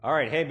All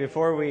right, hey,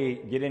 before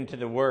we get into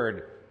the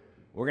word,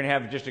 we're going to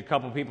have just a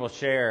couple people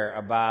share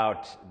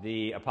about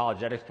the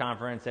apologetics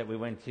conference that we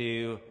went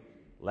to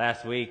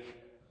last week.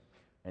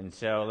 And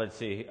so let's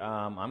see,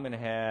 I'm going to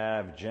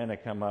have Jenna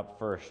come up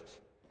first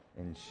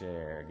and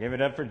share. Give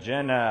it up for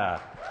Jenna.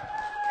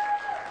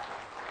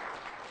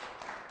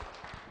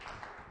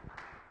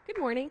 Good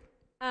morning.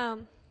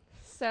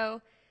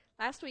 So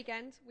last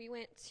weekend we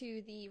went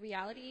to the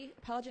Reality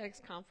Apologetics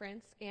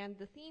Conference, and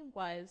the theme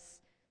was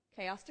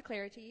chaos to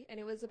clarity,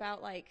 and it was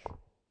about like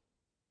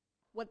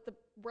what the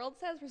world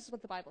says versus what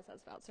the Bible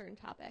says about certain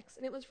topics.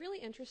 And it was really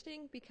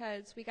interesting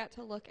because we got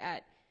to look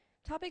at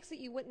topics that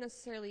you wouldn't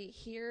necessarily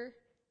hear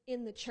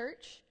in the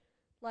church,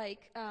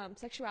 like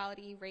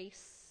sexuality,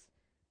 race,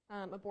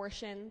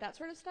 abortion, that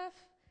sort of stuff.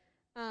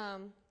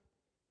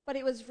 But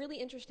it was really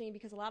interesting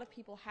because a lot of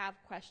people have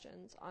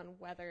questions on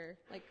whether,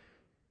 like,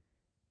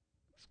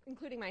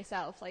 including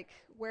myself, like,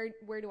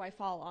 where do I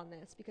fall on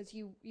this? Because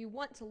you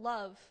want to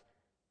love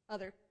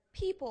other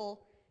people,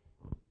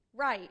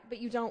 right, but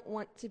you don't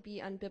want to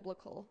be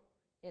unbiblical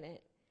in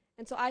it.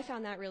 And so I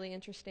found that really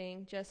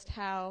interesting, just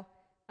how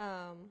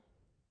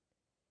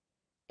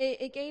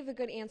it gave a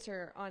good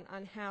answer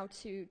on how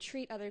to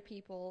treat other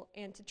people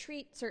and to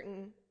treat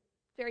certain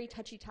very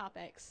touchy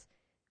topics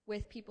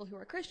with people who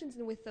are Christians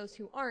and with those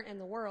who aren't in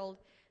the world,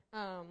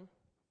 and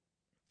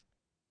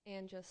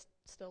just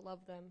still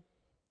love them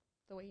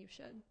the way you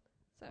should.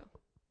 So.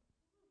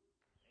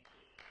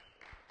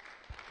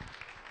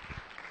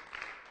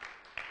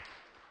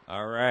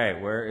 All right,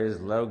 where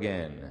is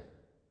Logan?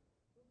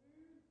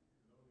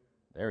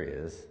 There he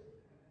is.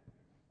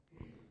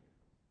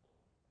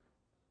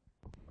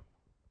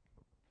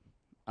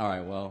 All right,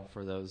 well,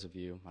 for those of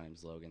you, my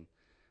name's Logan.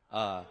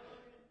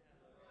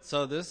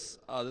 So this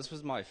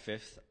was my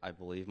fifth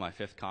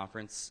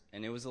conference,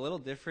 and it was a little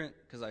different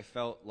because I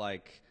felt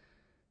like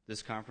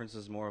this conference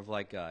was more of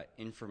like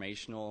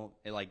informational.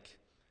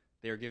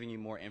 They were giving you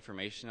more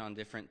information on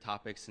different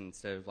topics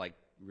instead of like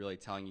really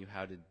telling you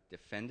how to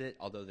defend it,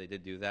 although they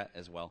did do that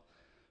as well.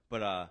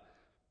 But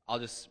I'll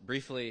just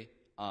briefly,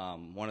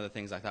 one of the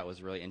things I thought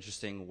was really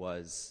interesting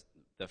was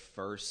the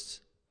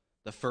first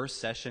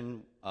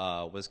session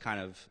was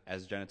kind of,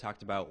 as Jenna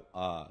talked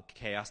about,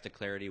 chaos to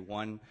clarity.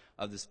 One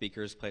of the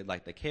speakers played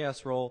like the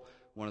chaos role,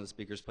 one of the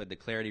speakers played the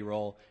clarity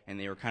role, and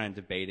they were kind of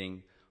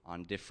debating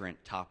on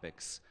different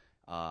topics.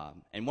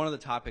 And one of the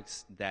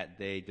topics that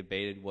they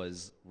debated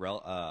was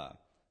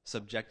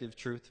subjective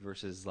truth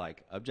versus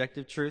like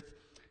objective truth.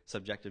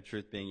 Subjective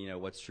truth being,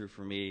 what's true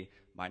for me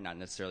might not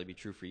necessarily be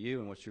true for you,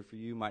 and what's true for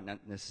you might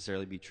not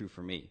necessarily be true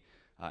for me.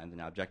 And then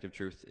objective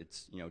truth,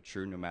 it's,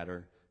 true no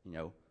matter,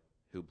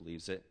 who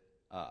believes it.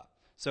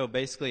 So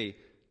basically,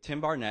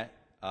 Tim Barnett,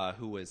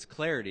 who was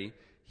clarity,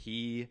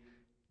 he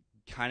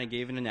kind of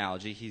gave an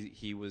analogy.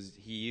 He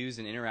used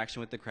an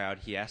interaction with the crowd.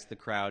 He asked the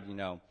crowd,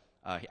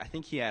 I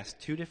think he asked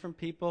two different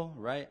people,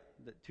 right?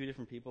 Two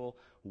different people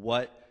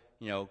what,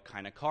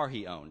 kind of car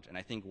he owned. And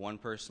I think one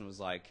person was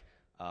like,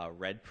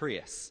 red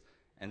Prius.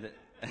 And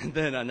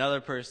then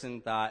another person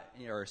thought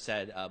or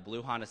said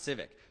blue Honda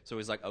Civic. So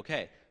he's like,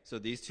 okay, so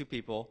these two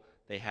people,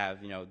 they have,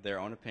 their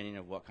own opinion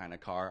of what kind of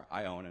car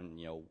I own,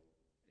 and,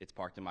 it's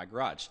parked in my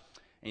garage.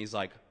 And he's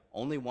like,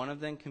 only one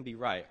of them can be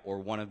right, or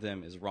one of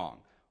them is wrong,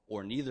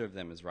 or neither of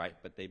them is right,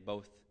 but they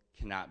both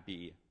cannot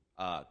be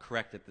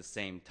correct at the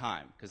same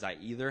time, because I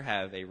either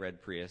have a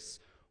red Prius,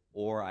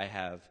 or I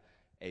have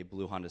a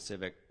blue Honda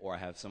Civic, or I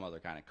have some other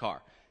kind of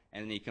car.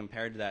 And then he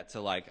compared that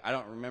to, like, I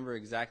don't remember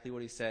exactly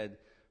what he said,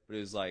 but it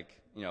was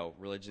like,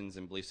 religions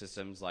and belief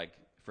systems, like,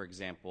 for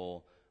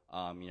example,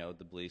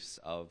 the beliefs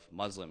of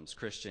Muslims,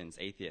 Christians,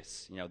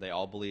 atheists. They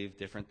all believe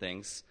different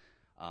things,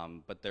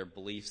 but their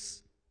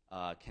beliefs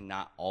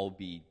cannot all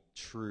be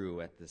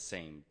true at the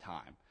same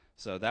time.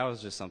 So that was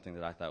just something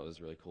that I thought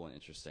was really cool and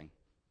interesting.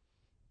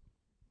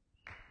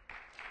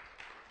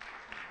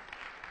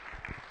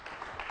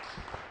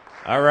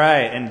 All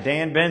right, and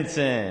Dan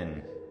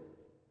Benson.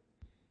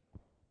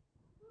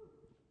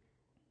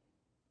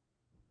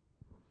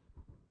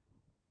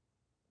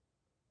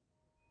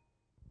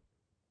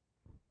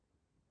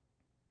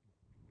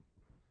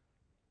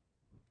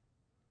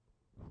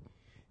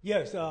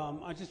 Yes,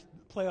 I just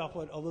play off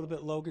what a little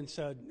bit Logan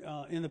said.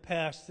 In the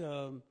past,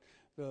 the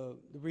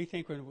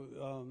Rethink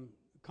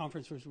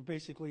conference was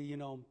basically,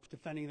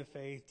 defending the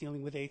faith,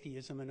 dealing with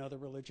atheism and other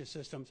religious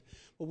systems.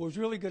 But what was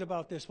really good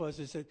about this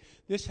is that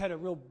this had a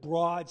real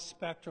broad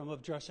spectrum of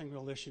addressing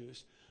real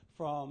issues,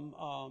 from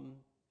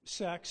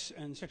sex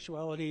and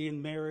sexuality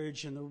and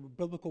marriage and the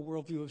biblical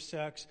worldview of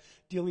sex,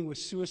 dealing with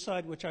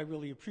suicide, which I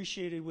really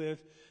appreciated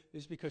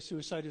is because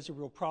suicide is a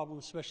real problem,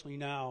 especially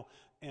now.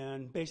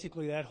 And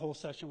basically that whole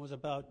session was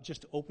about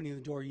just opening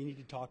the door. You need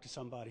to talk to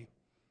somebody.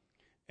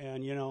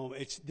 And,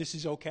 this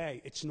is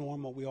okay. It's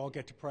normal. We all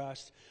get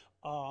depressed.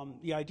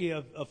 The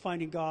idea of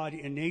finding God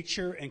in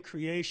nature and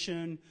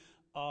creation,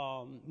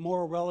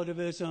 moral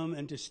relativism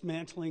and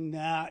dismantling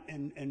that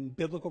and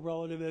biblical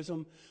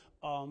relativism.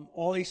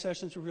 All these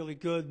sessions were really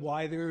good.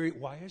 Why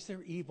is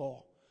there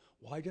evil?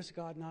 Why does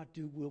God not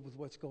do will with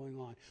what's going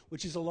on?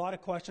 Which is a lot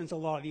of questions a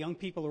lot of the young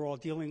people are all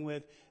dealing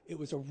with. It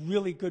was a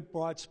really good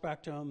broad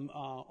spectrum.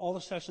 All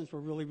the sessions were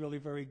really, really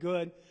very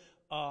good.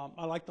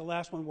 I like the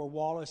last one where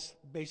Wallace,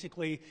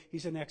 basically,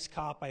 he's an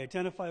ex-cop. I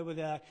identify with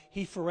that.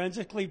 He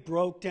forensically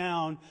broke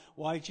down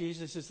why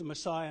Jesus is the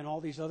Messiah and all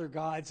these other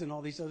gods and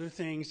all these other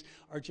things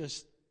are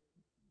just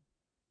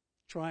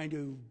trying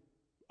to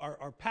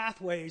our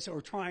pathways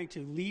or trying to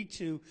lead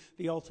to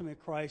the ultimate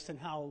Christ, and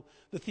how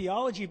the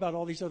theology about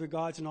all these other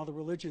gods and all the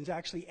religions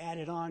actually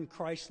added on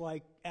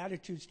Christ-like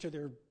attitudes to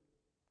their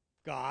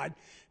God,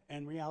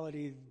 and in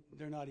reality,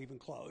 they're not even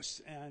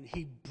close. And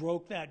he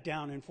broke that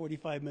down in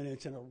 45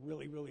 minutes in a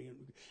really, really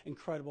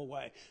incredible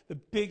way. The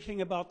big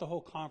thing about the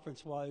whole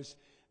conference was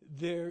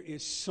there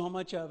is so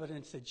much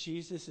evidence that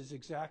Jesus is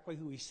exactly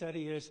who he said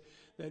he is,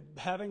 that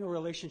having a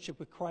relationship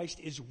with Christ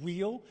is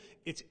real,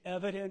 it's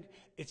evident,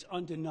 it's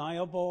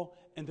undeniable,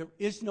 and there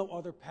is no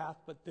other path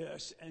but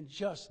this, and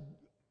just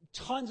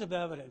tons of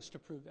evidence to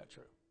prove that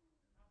true.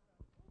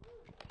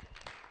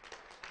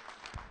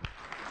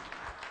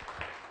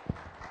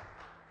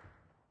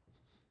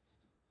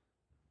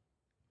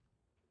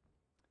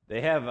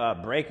 They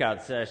have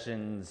breakout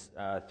sessions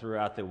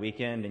throughout the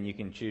weekend, and you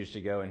can choose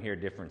to go and hear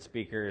different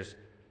speakers.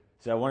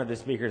 So one of the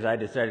speakers I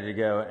decided to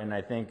go, and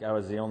I think I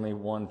was the only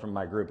one from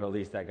my group at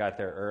least that got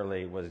there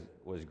early, was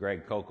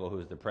Greg Kokel,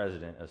 who's the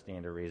president of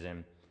Stand to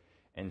Reason.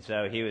 And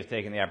so he was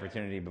taking the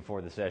opportunity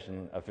before the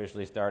session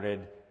officially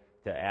started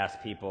to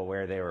ask people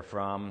where they were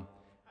from.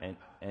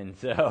 And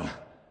so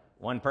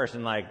one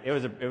person, like, it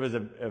was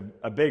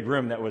a big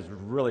room that was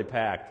really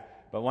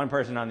packed, but one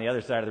person on the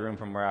other side of the room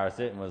from where I was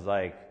sitting was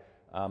like,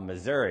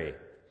 Missouri.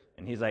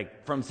 And he's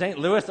like, from St.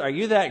 Louis, are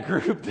you that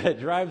group that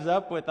drives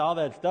up with all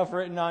that stuff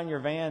written on your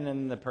van?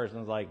 And the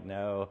person's like,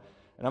 no.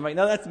 And I'm like,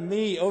 no, that's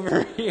me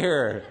over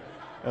here.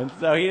 And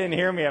so he didn't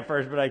hear me at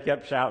first, but I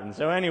kept shouting.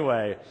 So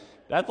anyway,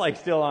 that's like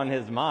still on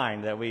his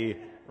mind that we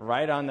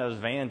write on those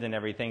vans and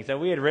everything. So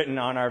we had written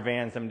on our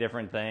van some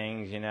different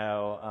things,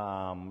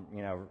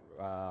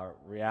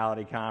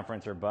 reality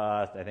conference or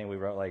bust. I think we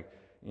wrote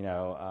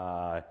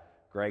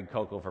Greg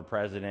Kokel for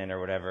president or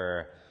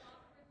whatever.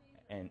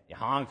 And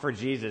honk for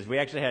Jesus. We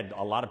actually had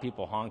a lot of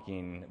people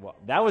honking. Well,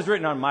 that was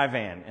written on my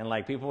van, and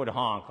like people would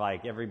honk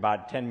like every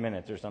about 10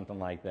 minutes or something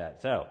like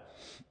that. So,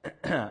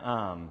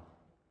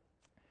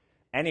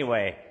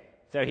 anyway,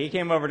 so he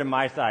came over to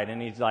my side, and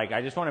he's like,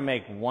 I just want to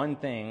make one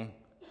thing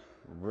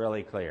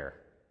really clear.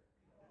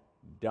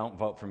 Don't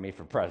vote for me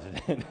for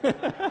president.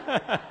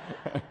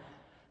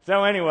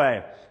 So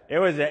anyway, it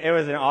was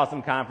an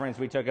awesome conference.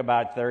 We took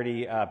about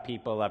 30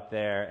 people up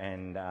there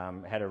and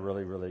had a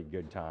really, really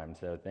good time.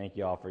 So thank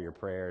you all for your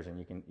prayers.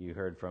 And you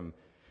heard from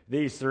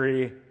these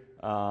three,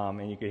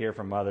 and you could hear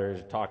from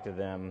others. Talk to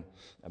them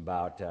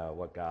about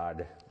what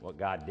God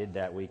did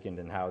that weekend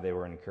and how they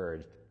were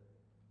encouraged.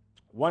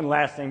 One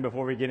last thing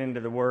before we get into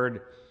the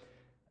Word.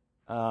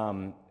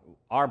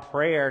 Our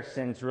prayer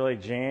since really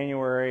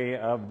January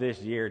of this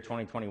year,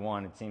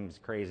 2021, it seems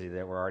crazy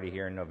that we're already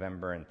here in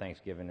November and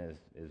Thanksgiving is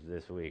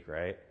this week,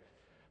 right?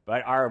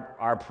 But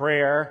our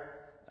prayer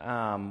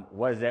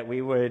was that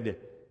we would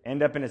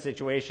end up in a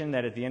situation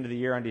that at the end of the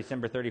year on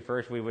December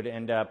 31st, we would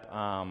end up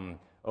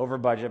over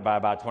budget by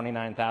about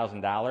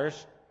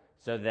 $29,000,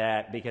 so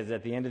that because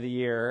at the end of the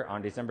year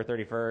on December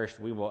 31st,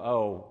 we will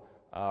owe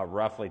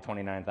roughly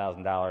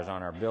 $29,000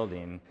 on our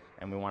building,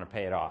 and we want to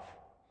pay it off.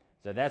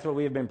 So that's what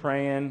we've been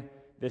praying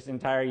this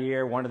entire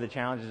year. One of the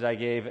challenges I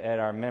gave at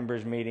our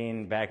members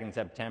meeting back in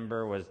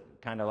September was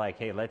kind of like,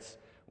 hey, it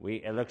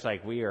looks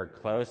like we are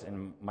close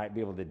and might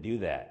be able to do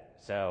that.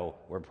 So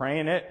we're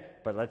praying it,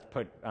 but let's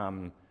put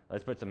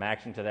some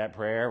action to that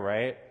prayer,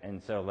 right?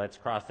 And so let's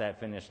cross that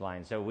finish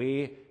line. So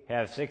we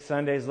have 6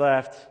 Sundays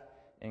left,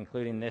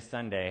 including this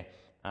Sunday,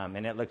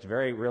 and it looks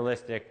very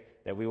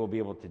realistic that we will be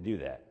able to do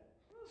that.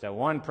 So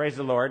 1, praise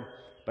the Lord.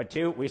 But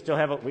 2, we still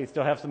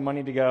have some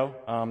money to go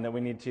that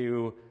we need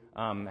to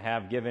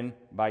have given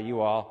by you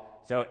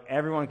all, so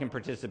everyone can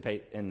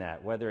participate in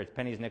that. Whether it's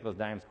pennies, nickels,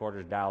 dimes,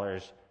 quarters,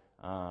 dollars,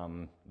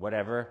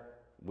 whatever,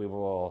 we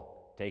will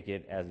take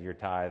it as your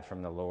tithe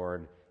from the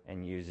Lord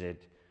and use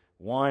it.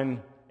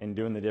 1, in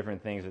doing the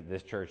different things that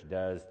this church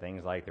does,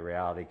 things like the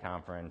reality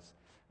conference.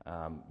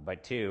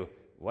 But 2,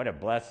 what a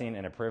blessing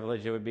and a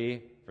privilege it would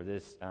be for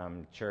this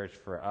church,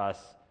 for us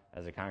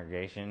as a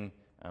congregation,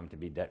 to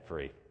be debt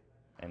free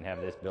and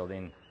have this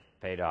building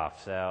paid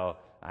off. So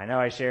I know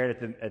I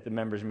shared at the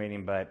members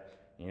meeting, but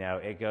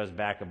it goes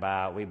back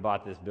we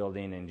bought this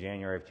building in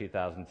January of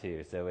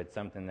 2002. So it's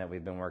something that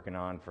we've been working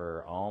on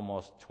for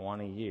almost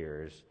 20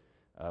 years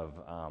of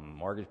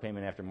mortgage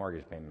payment after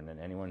mortgage payment. And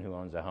anyone who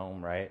owns a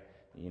home, right,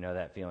 you know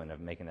that feeling of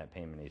making that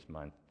payment each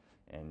month.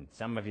 And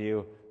some of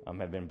you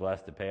have been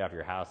blessed to pay off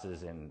your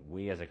houses, and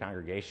we as a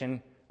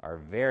congregation are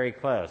very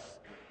close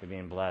to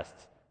being blessed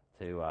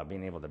to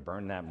being able to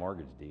burn that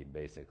mortgage deed,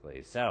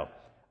 basically. So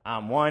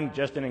 1,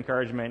 just an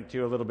encouragement;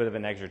 2, a little bit of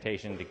an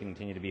exhortation to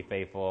continue to be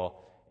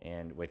faithful,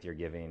 and with your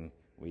giving,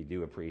 we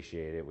do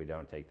appreciate it. We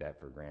don't take that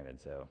for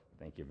granted, so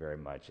thank you very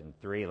much. And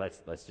 3,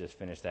 let's just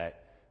finish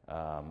that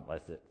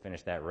let's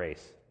finish that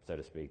race, so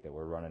to speak, that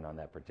we're running on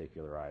that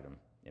particular item.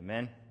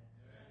 Amen?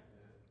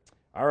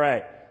 All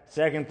right,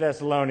 2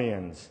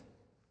 Thessalonians,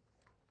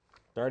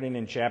 starting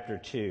in chapter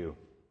 2.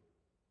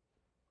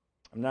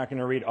 I'm not going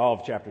to read all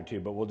of chapter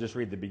 2, but we'll just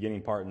read the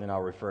beginning part, and then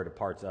I'll refer to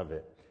parts of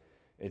it.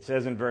 It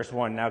says in verse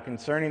 1, "Now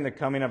concerning the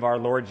coming of our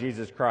Lord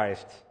Jesus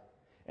Christ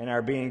and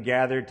our being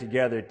gathered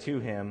together to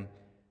him,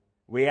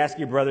 we ask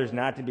you, brothers,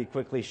 not to be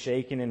quickly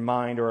shaken in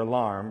mind or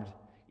alarmed,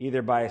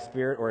 either by a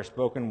spirit or a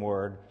spoken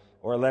word,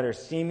 or a letter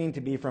seeming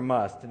to be from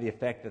us, to the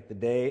effect that the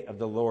day of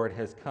the Lord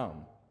has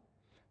come.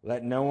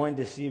 Let no one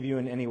deceive you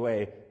in any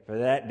way, for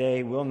that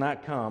day will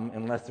not come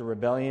unless the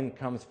rebellion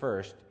comes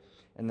first,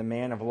 and the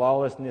man of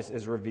lawlessness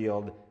is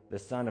revealed, the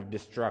son of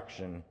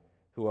destruction,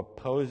 who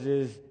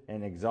opposes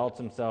and exalts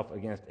himself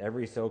against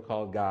every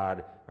so-called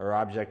God or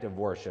object of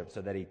worship,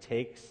 so that he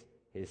takes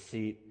his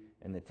seat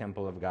in the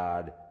temple of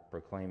God,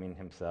 proclaiming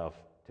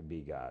himself to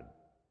be God."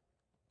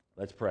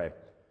 Let's pray.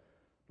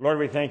 Lord,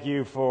 we thank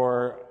you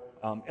for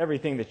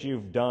everything that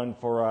you've done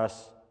for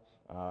us,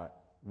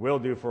 will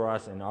do for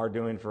us, and are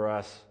doing for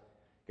us.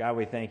 God,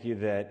 we thank you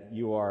that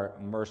you are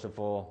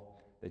merciful,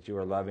 that you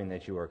are loving,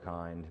 that you are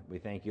kind. We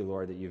thank you,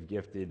 Lord, that you've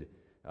gifted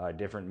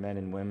different men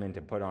and women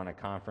to put on a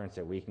conference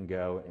that we can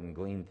go and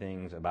glean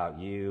things about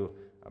you,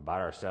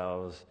 about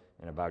ourselves,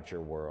 and about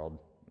your world.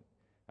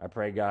 I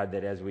pray, God,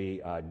 that as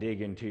we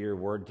dig into your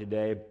word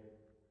today,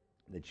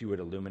 that you would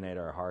illuminate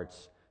our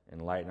hearts,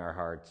 enlighten our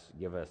hearts,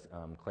 give us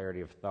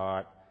clarity of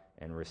thought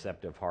and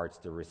receptive hearts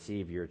to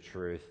receive your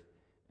truth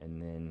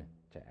and then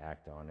to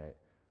act on it.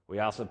 We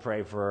also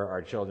pray for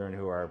our children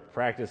who are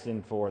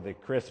practicing for the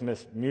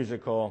Christmas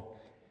musical,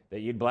 that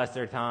you'd bless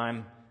their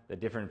time, that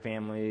different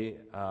family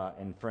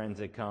and friends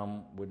that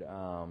come would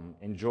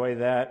enjoy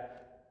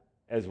that,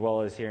 as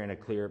well as hearing a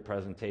clear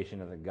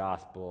presentation of the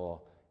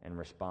gospel and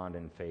respond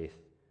in faith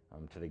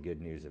to the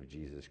good news of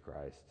Jesus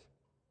Christ.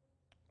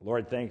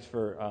 Lord, thanks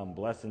for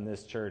blessing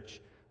this church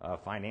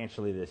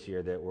financially this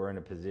year, that we're in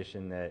a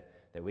position that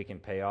we can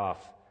pay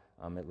off,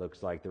 it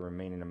looks like, the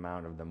remaining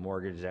amount of the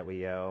mortgage that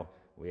we owe.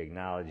 We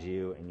acknowledge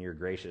you and your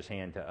gracious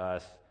hand to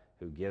us,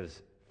 who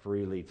gives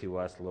freely to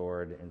us,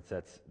 Lord, and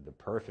sets the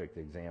perfect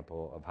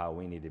example of how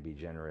we need to be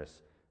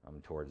generous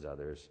towards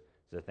others.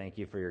 So thank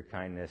you for your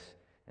kindness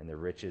and the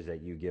riches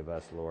that you give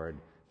us, Lord,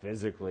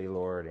 physically,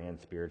 Lord, and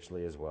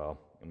spiritually as well.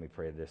 And we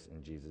pray this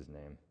in Jesus'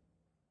 name.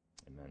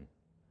 Amen.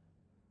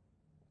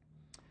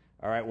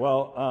 All right,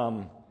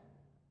 well,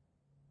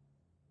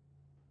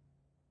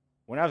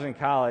 when I was in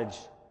college,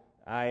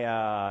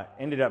 I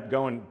ended up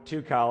going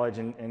to college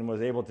and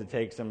was able to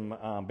take some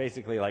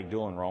basically like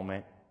dual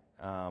enrollment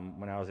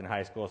when I was in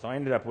high school. So I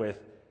ended up with,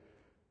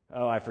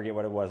 I forget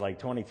what it was, like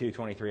 22,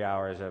 23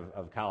 hours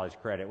of college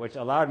credit, which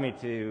allowed me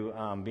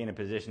to be in a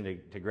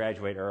position to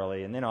graduate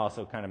early, and then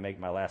also kind of make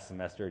my last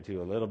semester or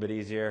two a little bit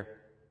easier.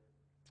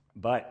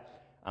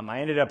 But I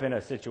ended up in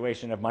a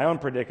situation of my own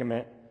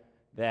predicament,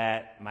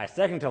 that my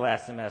second to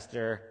last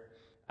semester,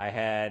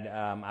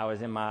 I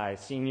was in my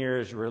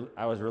seniors,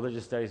 I was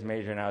religious studies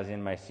major, and I was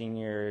in my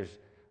seniors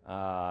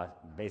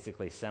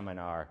basically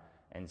seminar.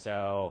 And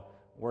so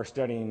we're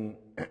studying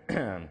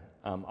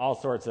all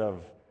sorts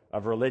of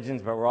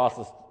religions, but we're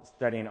also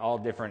studying all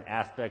different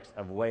aspects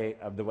of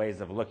the ways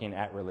of looking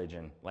at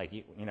religion, like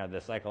the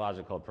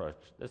psychological approach,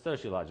 the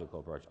sociological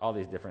approach, all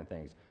these different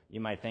things. You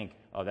might think,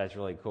 oh, that's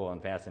really cool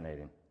and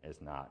fascinating. It's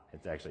not.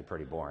 It's actually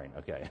pretty boring.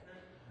 Okay.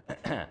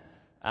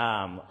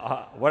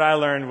 What I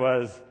learned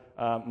was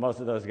most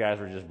of those guys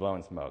were just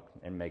blowing smoke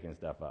and making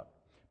stuff up.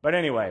 But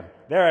anyway,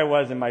 there I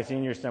was in my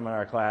senior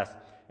seminar class,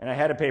 and I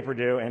had a paper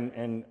due,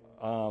 and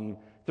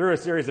through a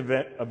series of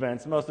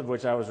events, most of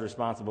which I was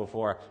responsible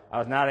for, I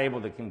was not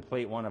able to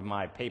complete one of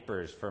my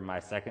papers for my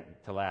second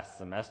to last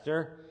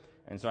semester.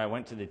 And so I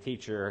went to the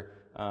teacher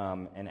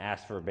and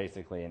asked for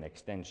basically an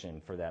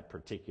extension for that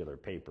particular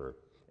paper.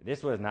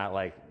 This was not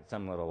like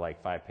some little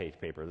 5-page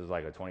paper. This was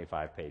like a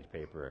 25-page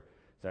paper.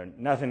 So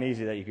nothing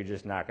easy that you could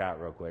just knock out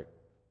real quick.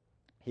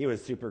 He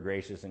was super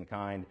gracious and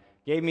kind,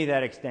 gave me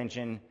that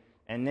extension,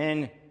 and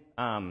then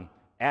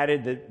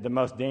added the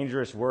most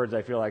dangerous words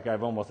I feel like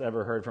I've almost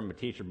ever heard from a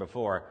teacher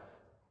before.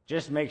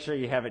 Just make sure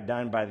you have it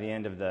done by the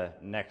end of the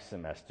next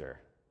semester.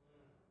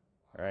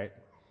 All right?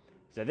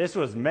 So this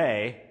was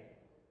May.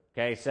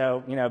 Okay,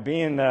 so,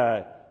 being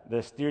the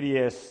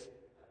studious,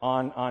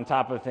 on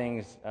top of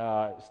things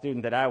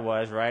student that I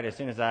was, right, as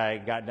soon as I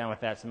got done with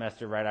that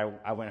semester, right,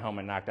 I went home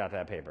and knocked out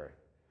that paper.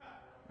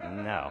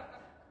 No,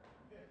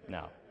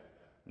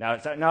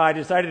 I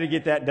decided to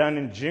get that done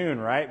in June,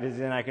 right, because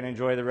then I can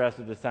enjoy the rest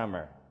of the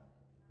summer.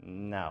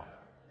 No.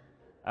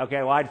 Okay,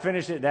 well, I'd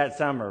finish it that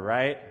summer,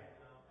 right?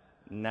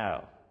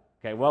 No.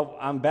 Okay, well,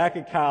 I'm back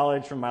at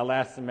college from my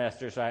last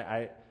semester,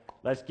 so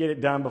let's get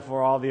it done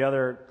before all the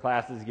other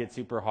classes get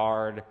super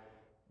hard.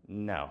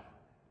 No.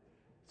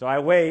 So I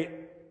wait,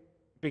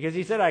 because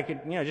he said I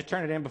could, just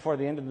turn it in before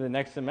the end of the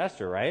next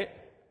semester, right?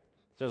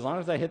 So as long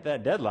as I hit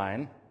that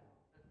deadline,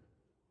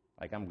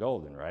 I'm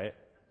golden, right?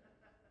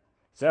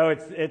 So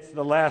it's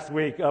the last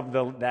week of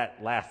that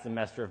last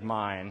semester of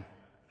mine,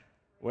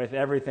 with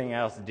everything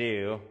else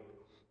due,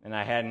 and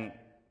I hadn't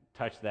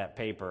touched that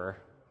paper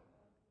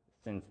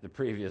since the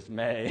previous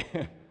May,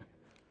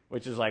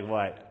 which is like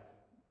what?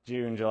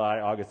 June, July,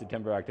 August,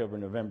 September, October,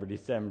 November,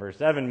 December,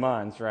 7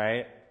 months,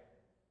 right?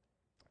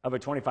 Of a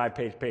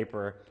 25-page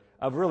paper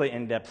of really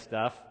in-depth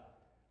stuff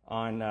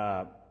on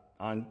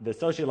the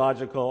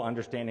sociological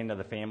understanding of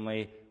the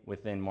family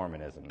within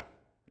Mormonism.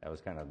 That was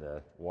kind of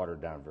the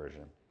watered-down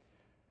version.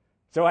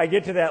 So I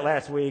get to that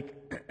last week,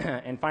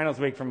 and finals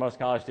week for most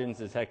college students,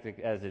 as hectic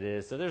as it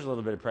is, so there's a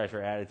little bit of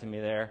pressure added to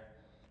me there.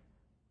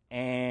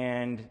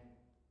 And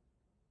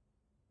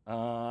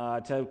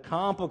to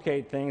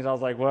complicate things, I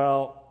was like,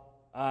 well,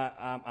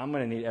 I'm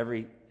going to need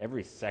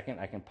every second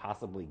I can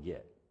possibly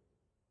get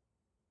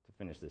to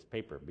finish this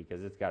paper,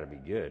 because it's got to be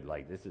good.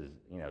 Like, this is,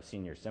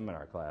 senior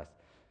seminar class.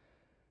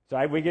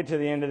 So we get to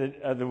the end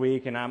of the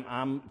week, and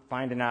I'm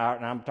finding out,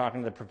 and I'm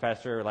talking to the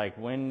professor, like,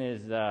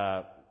 when's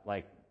the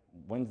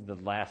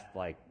last,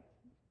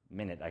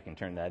 minute I can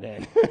turn that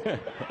in?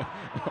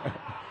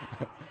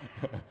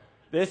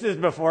 This is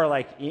before,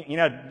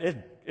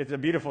 it's a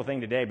beautiful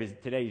thing today, because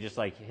today you just,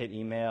 hit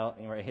email,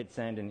 hit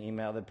send and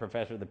email the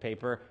professor the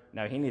paper.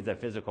 Now, he needs a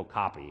physical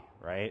copy,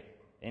 right,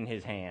 in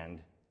his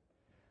hand.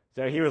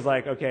 So he was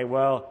like, okay,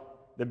 well,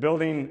 the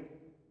building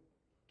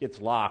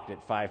gets locked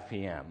at 5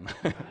 p.m.,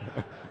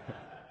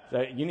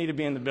 so you need to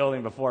be in the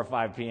building before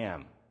 5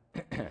 p.m.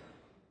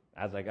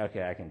 I was like,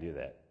 okay, I can do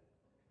that.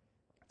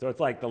 So it's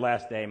like the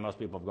last day. Most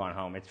people have gone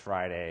home. It's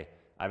Friday.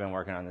 I've been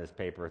working on this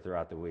paper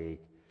throughout the week,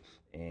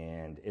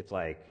 and it's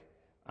like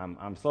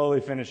I'm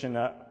slowly finishing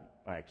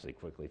up. Actually,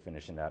 quickly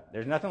finishing up.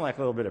 There's nothing like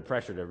a little bit of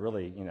pressure to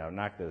really,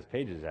 knock those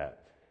pages out.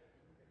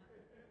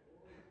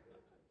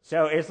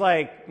 So it's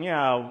like,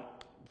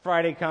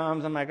 Friday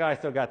comes. I'm like, oh, I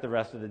still got the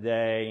rest of the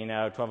day.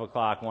 12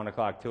 o'clock, 1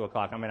 o'clock, 2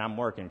 o'clock. I mean, I'm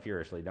working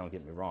furiously. Don't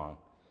get me wrong.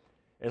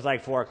 It's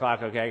like 4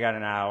 o'clock. Okay, I got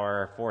an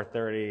hour.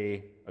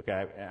 4:30.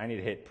 Okay, I need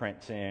to hit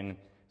print soon.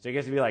 So it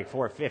gets to be like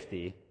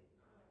 4:50,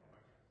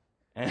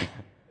 and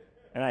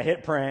I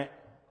hit print,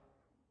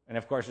 and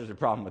of course there's a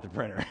problem with the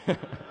printer.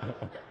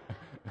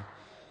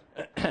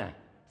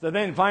 So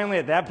then finally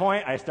at that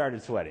point, I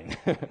started sweating,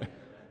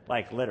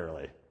 like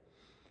literally.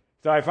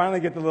 So I finally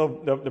get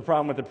the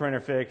problem with the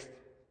printer fixed,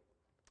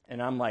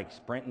 and I'm like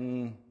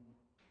sprinting,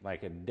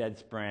 like a dead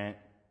sprint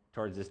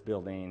towards this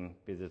building,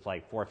 because it's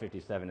like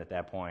 4:57 at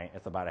that point.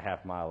 It's about a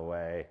half mile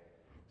away.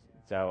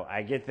 So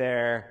I get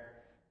there.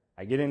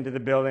 I get into the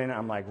building,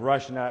 I'm like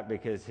rushing up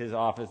because his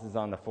office is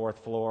on the 4th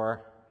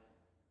floor,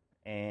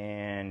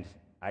 and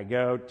I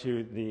go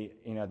to the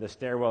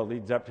stairwell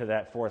leads up to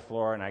that 4th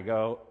floor, and I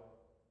go,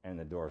 and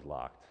the door's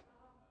locked.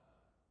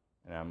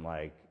 And I'm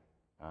like,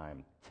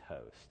 I'm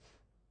toast.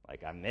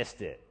 Like, I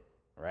missed it,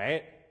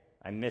 right?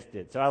 I missed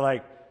it. So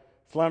I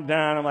slump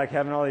down, I'm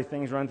having all these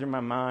things run through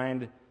my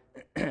mind,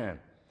 and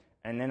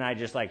then I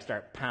just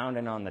start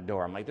pounding on the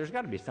door. I'm like, there's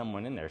got to be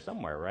someone in there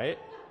somewhere, right?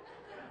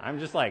 I'm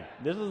just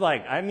this is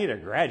I need to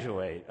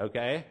graduate,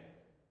 okay?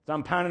 So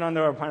I'm pounding on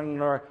the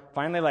door,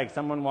 Finally,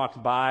 someone walks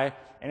by,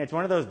 and it's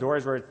one of those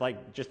doors where it's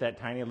just that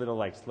tiny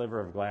little sliver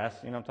of glass,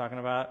 you know what I'm talking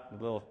about?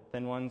 The little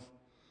thin ones.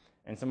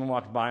 And someone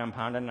walks by, I'm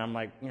pounding, and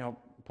I'm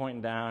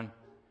pointing down.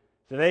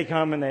 So they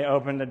come and they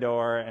open the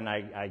door, and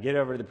I get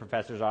over to the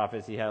professor's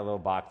office. He had a little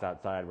box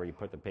outside where you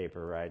put the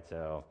paper, right?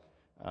 So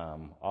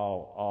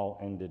all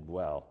ended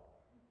well.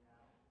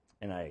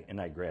 And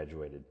I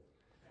graduated.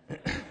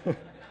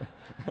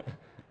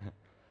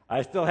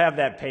 I still have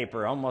that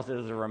paper, almost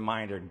as a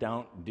reminder,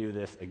 don't do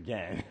this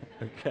again,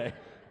 okay?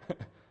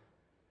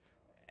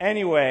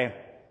 Anyway,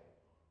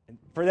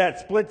 for that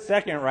split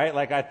second, right,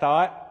 I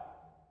thought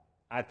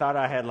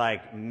I had,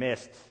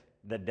 missed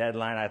the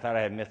deadline. I thought I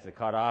had missed the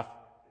cutoff.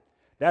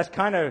 That's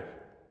kind of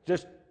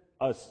just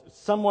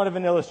somewhat of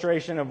an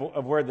illustration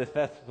of where the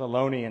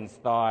Thessalonians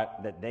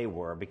thought that they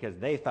were, because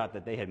they thought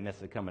that they had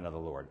missed the coming of the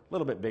Lord. A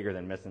little bit bigger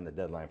than missing the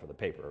deadline for the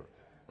paper,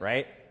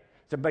 right?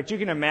 So, but you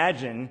can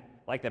imagine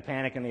the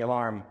panic and the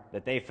alarm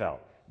that they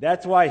felt.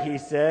 That's why he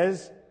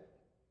says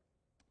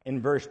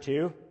in verse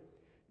 2,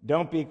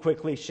 don't be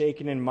quickly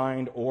shaken in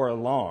mind or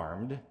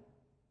alarmed,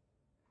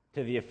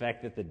 to the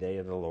effect that the day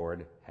of the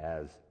Lord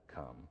has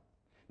come.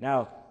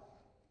 Now,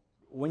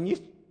 when you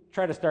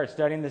try to start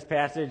studying this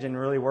passage and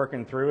really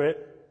working through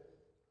it,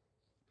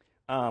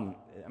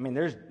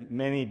 there's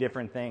many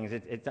different things.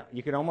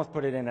 You could almost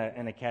put it in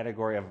a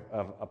category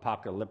of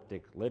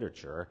apocalyptic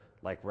literature,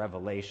 like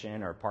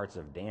Revelation or parts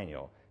of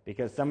Daniel,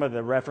 because some of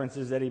the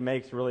references that he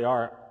makes really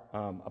are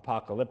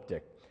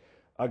apocalyptic.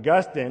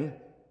 Augustine,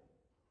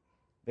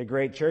 the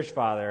great church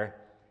father,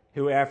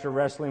 who after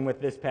wrestling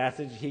with this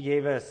passage, he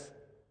gave us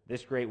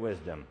this great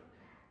wisdom.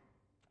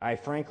 I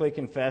frankly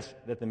confess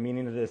that the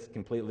meaning of this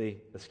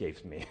completely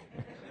escapes me.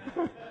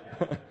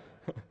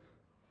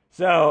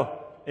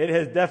 So it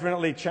has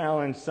definitely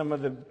challenged some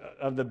of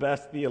the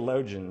best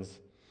theologians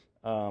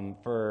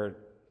for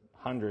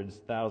hundreds,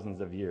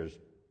 thousands of years.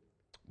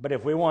 But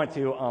if we want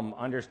to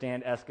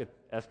understand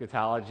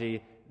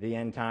eschatology, the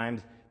end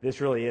times,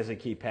 this really is a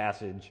key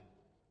passage.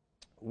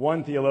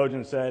 One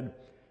theologian said,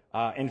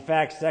 In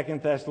fact, 2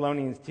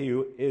 Thessalonians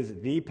 2 is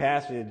the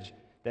passage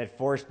that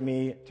forced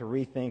me to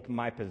rethink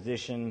my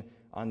position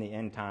on the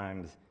end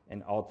times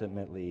and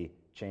ultimately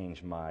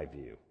change my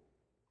view.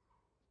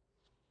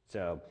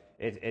 So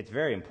it's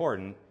very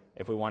important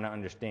if we want to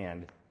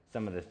understand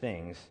some of the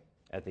things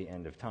at the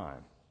end of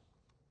time.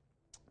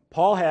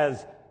 Paul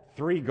has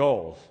 3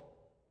 goals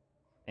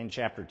in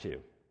chapter 2.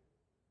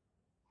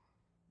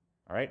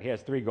 All right, he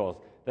has 3 goals.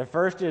 The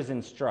first is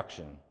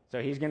instruction.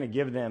 So he's going to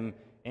give them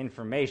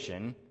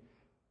information.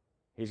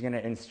 He's going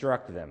to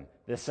instruct them.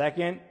 The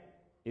second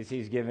is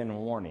he's given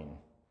warning.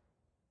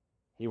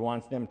 He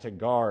wants them to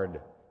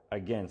guard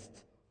against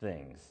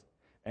things.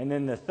 And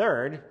then the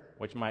third,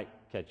 which might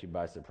catch you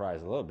by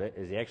surprise a little bit,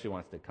 is he actually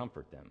wants to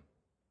comfort them.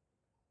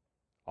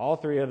 All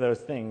 3 of those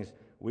things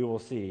we will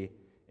see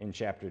in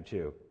chapter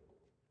 2.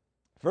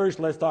 First,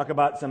 let's talk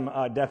about some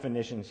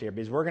definitions here,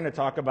 because we're going to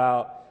talk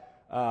about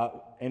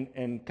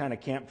and kind of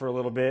camp for a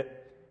little bit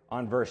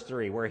on verse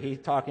 3, where he's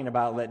talking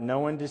about, let no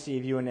one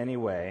deceive you in any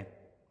way,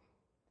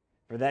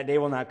 for that day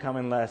will not come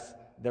unless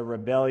the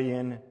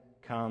rebellion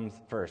comes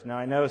first. Now,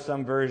 I know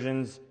some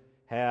versions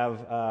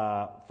have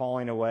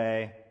falling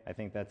away. I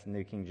think that's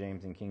New King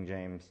James and King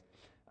James.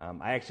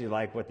 I actually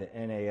like what the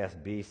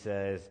NASB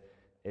says.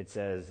 It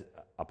says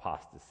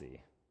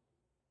apostasy.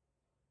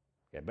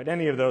 Okay, but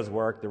any of those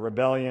work, the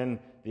rebellion,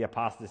 the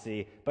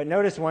apostasy. But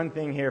notice one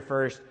thing here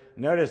first.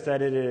 Notice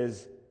that it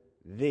is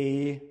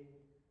the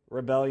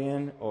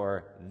rebellion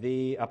or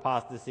the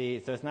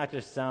apostasy. So it's not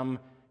just some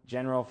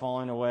general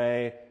falling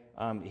away.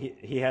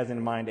 He has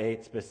in mind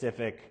a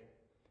specific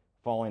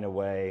falling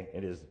away.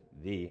 It is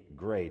the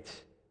great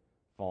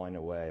falling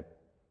away.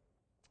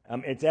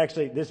 It's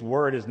actually, this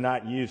word is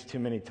not used too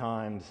many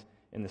times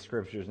in the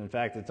scriptures. In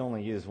fact, it's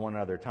only used one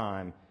other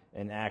time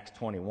in Acts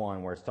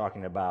 21, where it's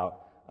talking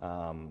about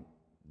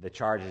the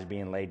charges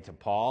being laid to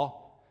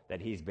Paul,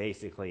 that he's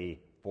basically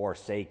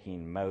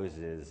forsaking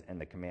Moses and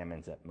the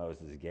commandments that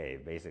Moses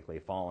gave, basically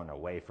falling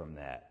away from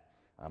that,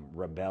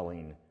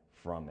 rebelling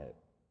from it.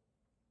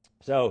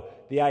 So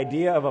the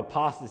idea of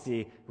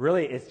apostasy,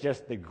 really it's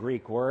just the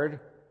Greek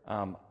word,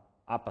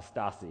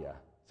 apostasia.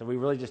 So we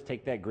really just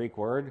take that Greek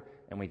word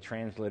and we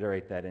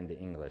transliterate that into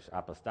English.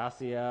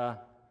 Apostasia,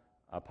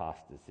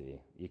 apostasy.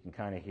 You can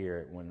kind of hear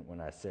it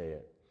when I say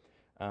it.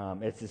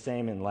 It's the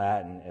same in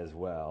Latin as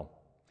well.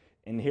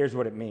 And here's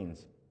what it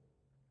means.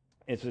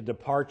 It's a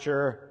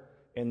departure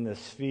in the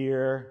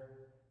sphere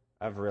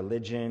of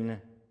religion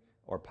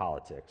or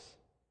politics.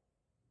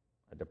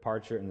 A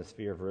departure in the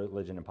sphere of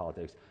religion and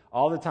politics.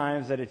 All the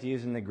times that it's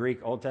used in the Greek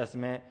Old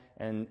Testament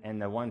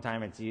and the one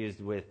time it's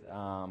used with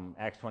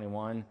Acts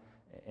 21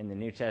 in the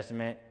New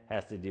Testament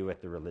has to do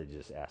with the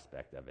religious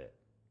aspect of it.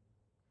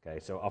 Okay,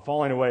 so a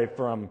falling away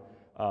from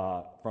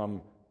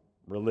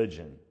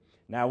religion.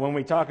 Now, when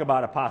we talk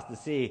about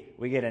apostasy,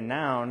 we get a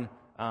noun,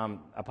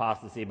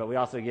 apostasy, but we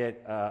also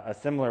get a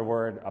similar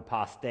word,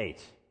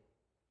 apostate.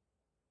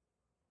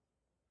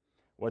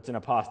 What's an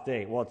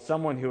apostate? Well, it's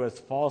someone who has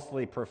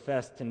falsely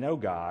professed to know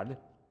God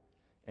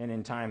and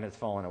in time has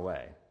fallen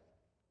away.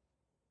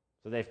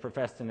 So they've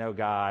professed to know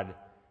God,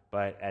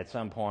 but at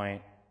some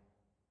point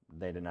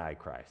they deny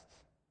Christ.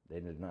 They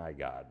deny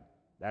God.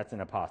 That's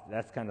an apostate.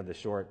 That's kind of the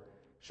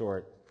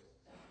short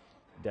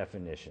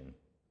definition.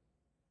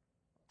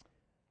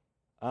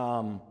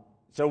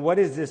 So what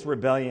is this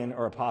rebellion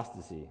or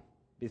apostasy?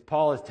 Because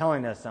Paul is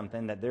telling us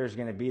something, that there's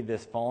going to be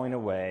this falling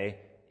away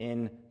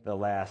in the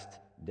last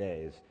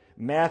days.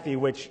 Matthew,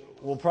 which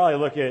we'll probably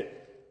look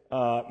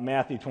at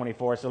Matthew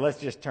 24, so let's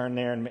just turn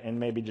there and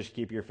maybe just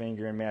keep your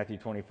finger in Matthew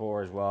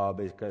 24 as well,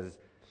 because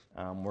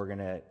we're going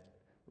to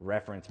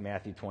reference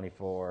Matthew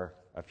 24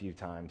 a few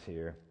times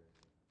here.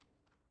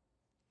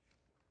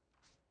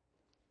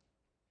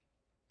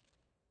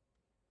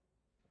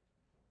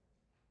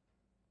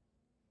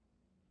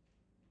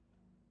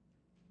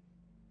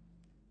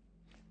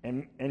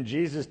 And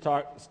Jesus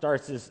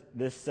starts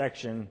this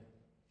section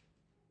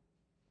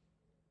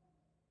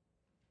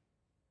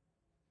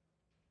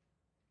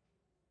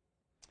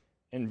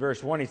in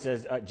verse 1. He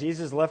says,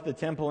 Jesus left the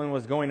temple and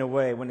was going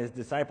away when his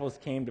disciples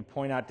came to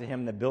point out to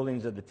him the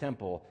buildings of the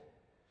temple.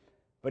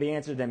 But he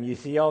answered them, "You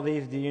see all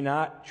these, do you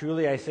not?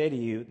 Truly I say to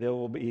you,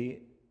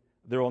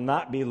 there will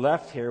not be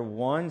left here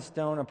one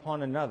stone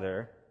upon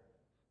another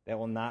that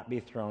will not be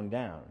thrown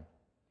down."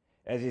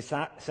 As he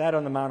sat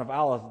on the Mount of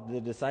Olives,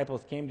 the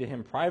disciples came to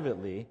him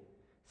privately,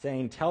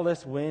 saying, "Tell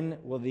us, when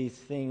will these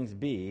things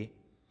be,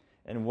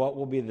 and what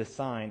will be the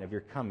sign of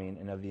your coming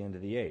and of the end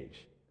of the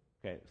age?"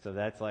 Okay, so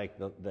that's like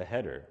the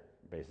header,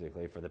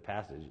 basically, for the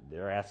passage.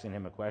 They're asking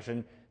him a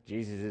question.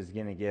 Jesus is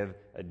going to give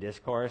a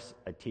discourse,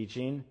 a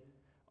teaching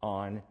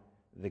on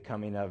the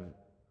coming of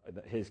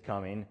his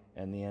coming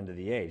and the end of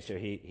the age. So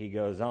he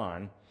goes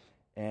on,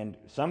 and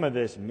some of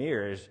this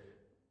mirrors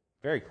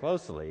very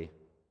closely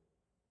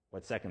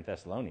what 2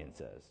 Thessalonians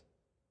says.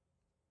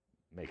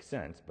 Makes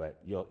sense, but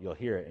you'll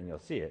hear it and you'll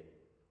see it.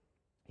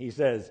 He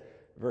says,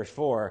 verse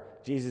 4,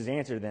 Jesus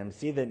answered them,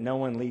 "See that no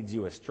one leads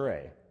you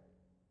astray.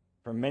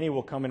 For many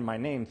will come in my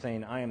name,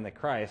 saying, 'I am the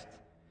Christ,'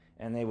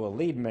 and they will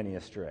lead many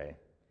astray.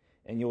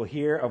 and you'll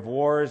hear of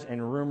wars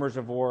and rumors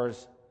of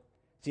wars.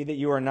 See that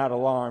you are not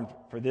alarmed,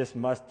 for this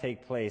must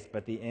take place,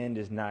 but the end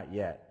is not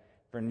yet.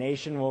 For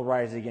nation will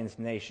rise against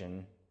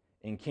nation,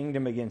 and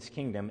kingdom against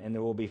kingdom, and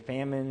there will be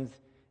famines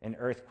and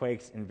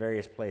earthquakes in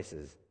various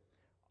places.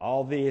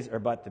 All these are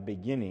but the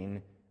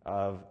beginning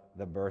of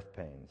the birth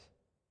pains.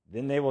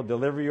 Then they will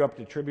deliver you up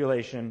to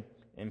tribulation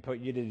and put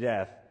you to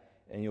death,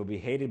 and you'll be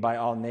hated by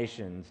all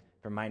nations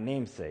for my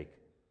name's sake.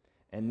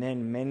 And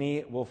then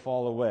many will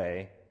fall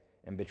away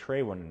and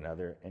betray one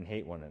another and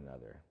hate one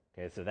another.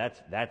 Okay, so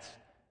that's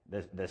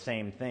the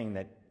same thing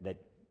that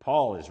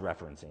Paul is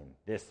referencing,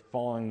 this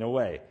falling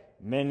away.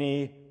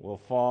 Many will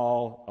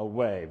fall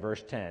away,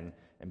 verse 10,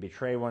 and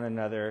betray one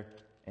another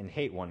and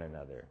hate one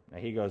another. Now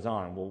he goes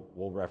on,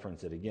 we'll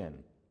reference it again.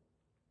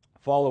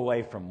 Fall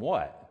away from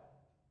what?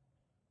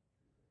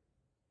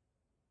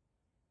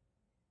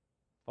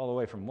 Fall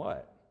away from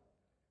what?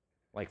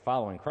 Like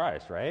following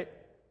Christ, right?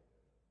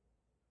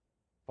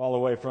 Fall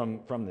away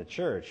from the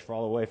church,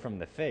 fall away from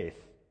the faith.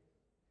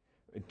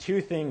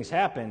 Two things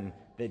happen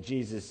that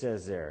Jesus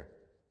says there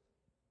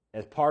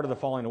as part of the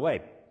falling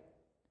away.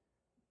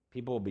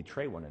 People will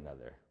betray one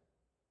another,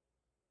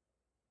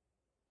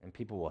 and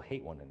people will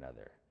hate one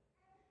another.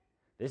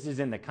 This is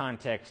in the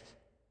context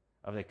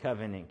of the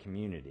covenant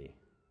community,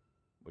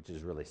 which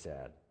is really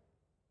sad.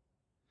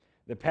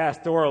 The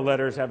pastoral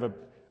letters have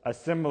a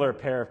similar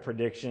pair of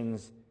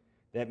predictions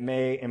that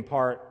may in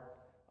part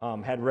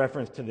had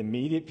reference to the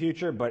immediate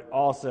future, but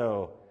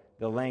also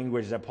the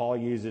language that Paul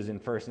uses in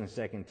 1 and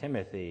 2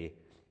 Timothy.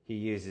 He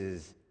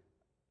uses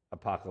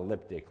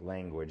apocalyptic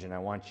language, and I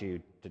want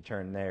you to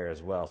turn there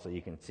as well so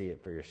you can see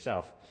it for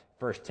yourself.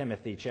 1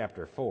 Timothy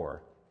chapter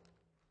 4.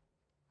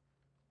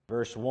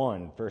 Verse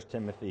 1, 1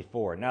 Timothy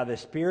 4. Now the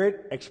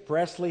Spirit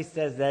expressly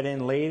says that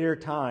in later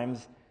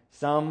times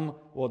some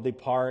will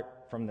depart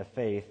from the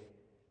faith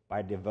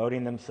by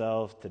devoting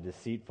themselves to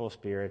deceitful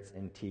spirits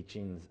and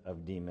teachings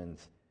of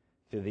demons,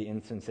 through the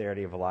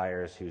insincerity of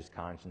liars whose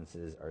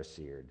consciences are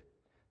seared.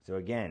 So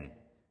again,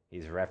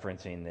 he's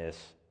referencing this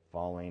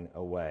falling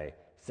away.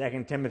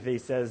 2 Timothy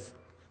says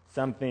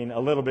something a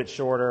little bit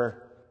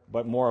shorter,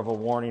 but more of a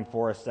warning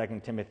for us. 2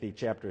 Timothy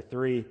chapter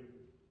 3.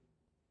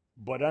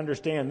 But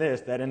understand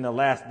this, that in the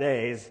last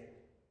days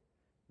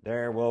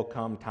there will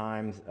come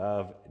times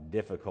of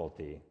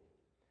difficulty.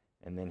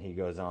 And then he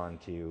goes on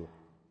to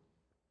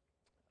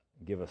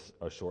give us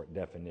a short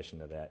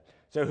definition of that.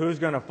 So who's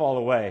going to fall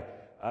away?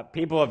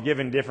 People have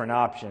given different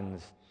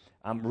options.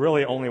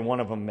 Really only one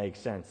of them makes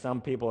sense.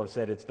 Some people have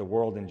said it's the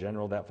world in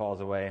general that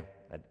falls away.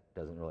 That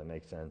doesn't really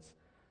make sense.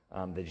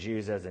 The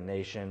Jews as a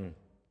nation,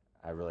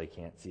 I really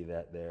can't see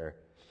that there.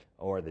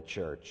 Or the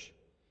church.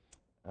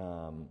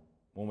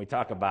 When we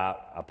talk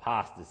about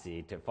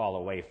apostasy, to fall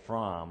away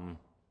from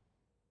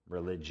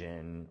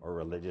religion or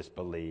religious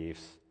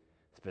beliefs,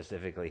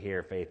 specifically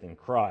here faith in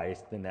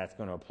Christ, then that's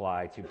going to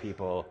apply to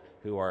people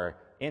who are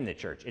in the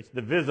church. It's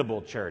the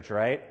visible church,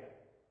 right?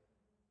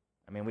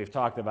 I mean, we've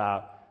talked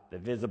about the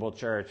visible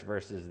church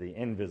versus the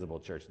invisible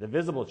church. The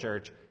visible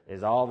church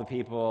is all the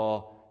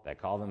people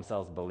that call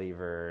themselves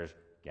believers,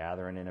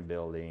 gathering in a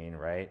building,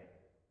 right?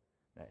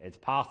 It's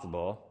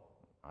possible,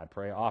 I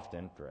pray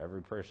often for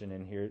every person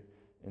in here,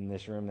 in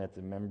this room that's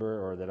a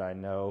member or that I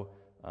know,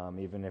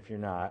 even if you're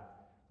not,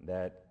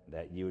 that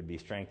you would be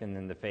strengthened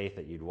in the faith,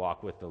 that you'd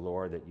walk with the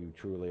Lord, that you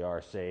truly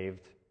are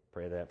saved.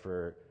 Pray that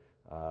for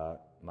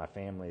my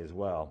family as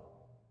well.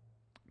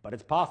 But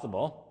it's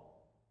possible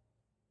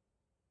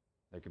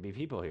there could be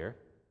people here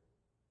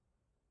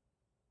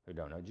who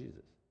don't know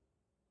Jesus,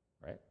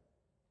 right?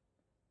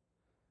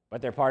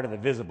 But they're part of the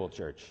visible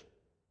church.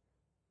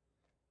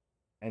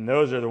 And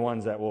those are the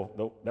ones that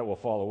will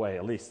fall away.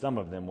 At least some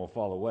of them will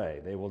fall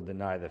away. They will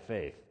deny the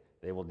faith.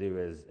 They will do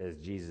as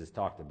Jesus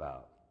talked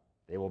about.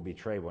 They will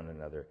betray one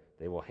another.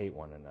 They will hate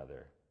one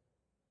another.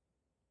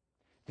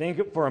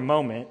 Think for a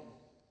moment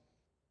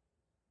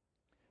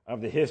of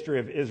the history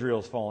of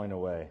Israel's falling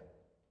away.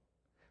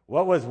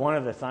 What was one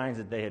of the signs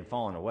that they had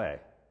fallen away?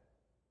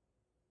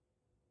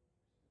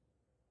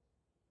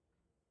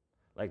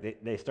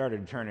 Like they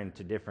started turning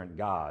to different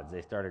gods.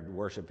 They started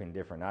worshiping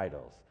different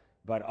idols.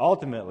 But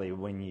ultimately,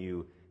 when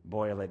you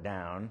boil it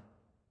down,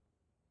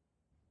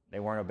 they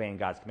weren't obeying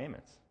God's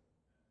commandments.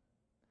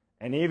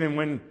 And even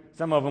when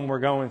some of them were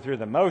going through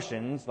the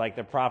motions, like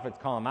the prophets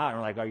call them out, and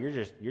we're like, oh,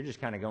 you're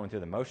just kind of going through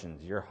the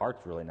motions. Your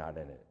heart's really not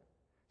in it.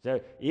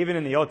 So even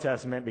in the Old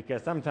Testament,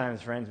 because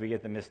sometimes, friends, we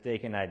get the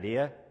mistaken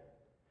idea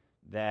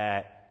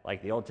that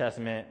like the Old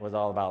Testament was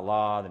all about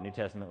law, the New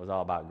Testament was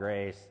all about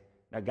grace.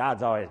 Now,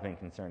 God's always been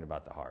concerned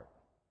about the heart.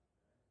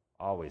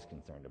 Always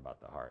concerned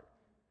about the heart.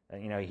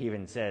 And, he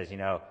even says,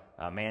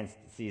 man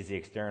sees the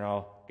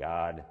external,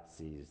 God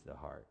sees the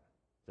heart.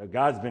 So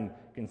God's been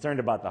concerned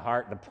about the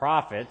heart. The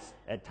prophets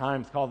at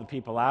times call the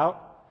people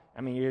out.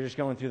 I mean, you're just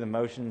going through the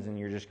motions and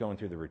you're just going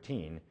through the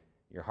routine.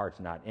 Your heart's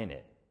not in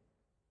it.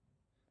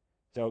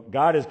 So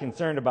God is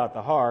concerned about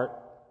the heart.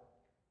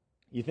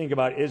 You think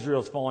about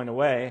Israel's falling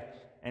away,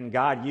 and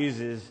God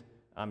uses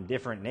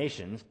different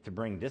nations to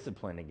bring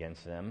discipline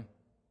against them.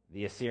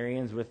 The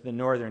Assyrians with the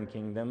northern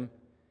kingdom,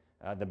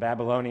 the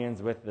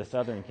Babylonians with the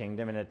southern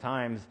kingdom, and at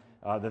times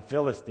the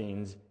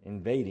Philistines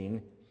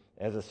invading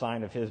as a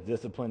sign of his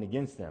discipline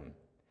against them.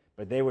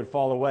 But they would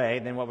fall away.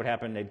 Then what would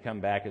happen? They'd come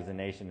back as a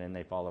nation, and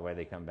they fall away,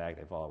 they come back,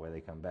 they fall away, they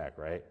come back,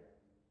 right?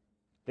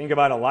 Think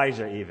about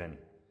Elijah even.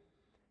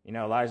 You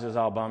know, Elijah's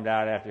all bummed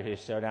out after his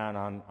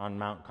showdown on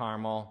Mount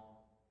Carmel.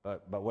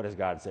 But what does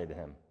God say to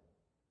him?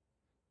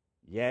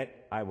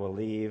 Yet I will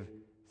leave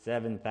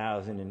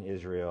 7,000 in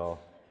Israel,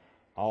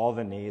 all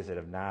the knees that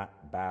have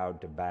not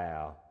bowed to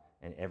Baal,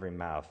 and every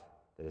mouth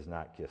that has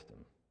not kissed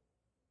him.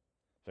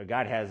 So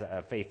God has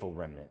a faithful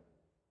remnant,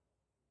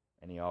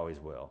 and he always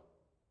will.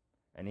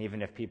 And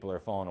even if people are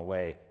falling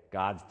away,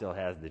 God still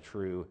has the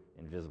true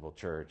invisible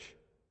church,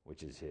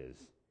 which is his.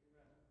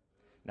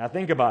 Now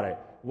think about it.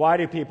 Why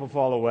do people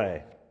fall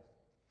away?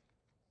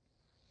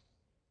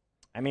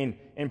 I mean,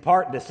 in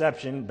part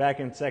deception. Back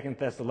in 2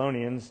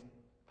 Thessalonians,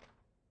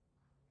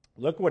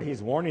 look what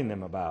he's warning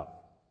them about.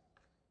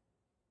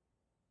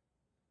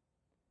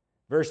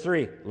 Verse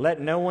 3, let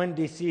no one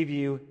deceive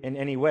you in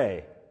any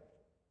way.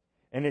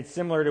 And it's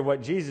similar to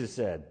what Jesus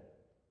said.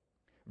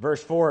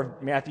 Verse 4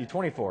 of Matthew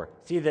 24,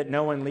 see that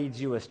no one leads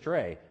you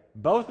astray.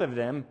 Both of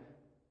them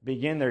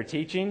begin their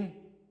teaching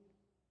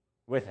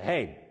with,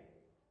 hey,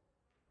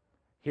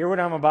 hear what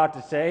I'm about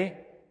to say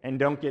and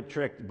don't get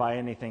tricked by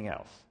anything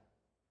else.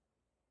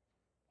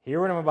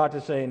 Hear what I'm about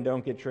to say and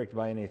don't get tricked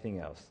by anything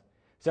else.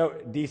 So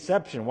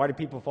deception, why do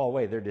people fall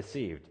away? They're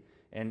deceived.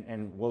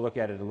 And we'll look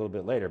at it a little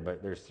bit later,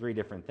 but there's three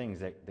different things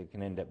that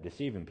can end up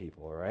deceiving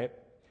people, all right?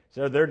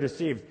 So they're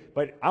deceived.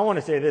 But I want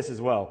to say this as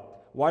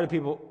well. Why do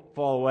people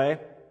fall away?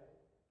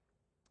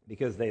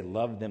 Because they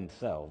love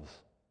themselves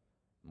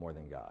more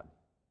than God.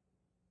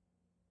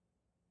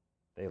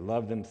 They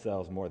love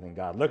themselves more than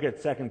God. Look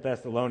at 2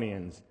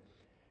 Thessalonians.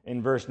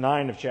 In verse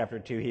 9 of chapter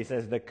 2, he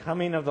says, the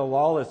coming of the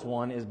lawless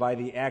one is by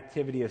the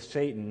activity of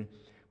Satan,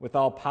 with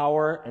all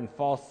power and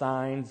false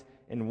signs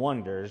and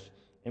wonders,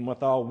 and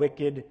with all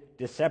wicked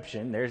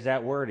deception. There's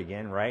that word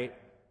again, right?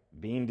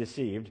 Being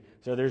deceived.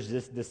 So there's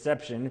this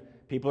deception.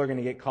 People are going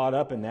to get caught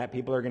up in that.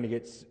 People are going to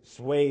get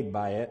swayed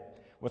by it.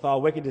 With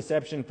all wicked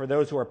deception for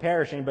those who are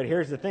perishing. But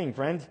here's the thing,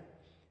 friends.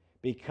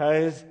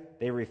 Because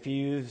they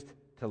refused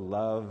to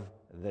love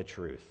the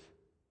truth.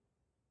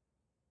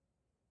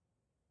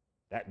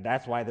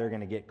 That's why they're going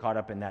to get caught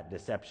up in that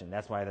deception.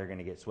 That's why they're going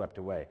to get swept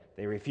away.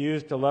 They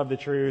refuse to love the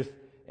truth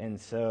and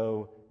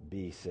so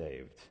be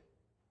saved.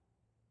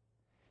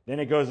 Then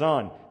it goes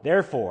on.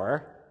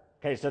 Therefore,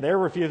 okay, so they're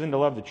refusing to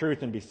love the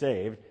truth and be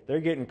saved.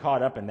 They're getting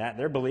caught up in that.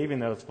 They're believing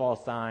those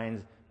false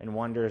signs and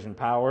wonders and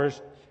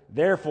powers.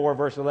 Therefore,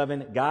 verse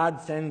 11,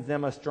 God sends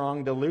them a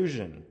strong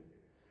delusion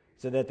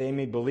so that they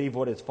may believe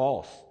what is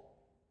false.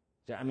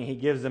 So, I mean, he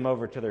gives them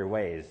over to their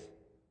ways.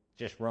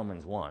 Just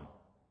Romans 1.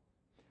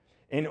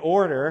 In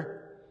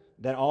order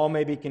that all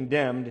may be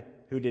condemned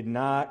who did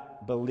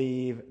not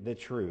believe the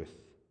truth,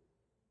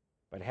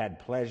 but had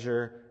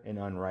pleasure in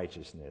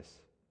unrighteousness.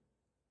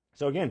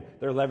 So again,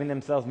 they're loving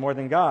themselves more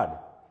than God.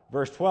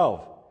 Verse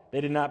 12,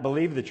 they did not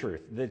believe the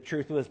truth. The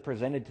truth was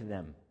presented to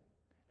them.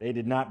 They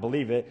did not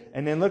believe it.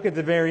 And then look at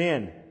the very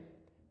end,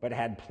 but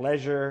had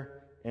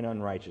pleasure in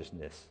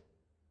unrighteousness.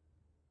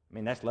 I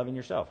mean, that's loving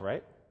yourself,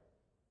 right?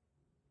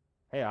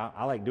 Hey,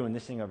 I like doing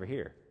this thing over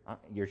here.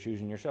 You're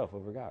choosing yourself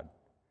over God.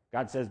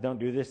 God says, don't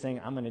do this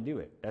thing, I'm going to do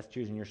it. That's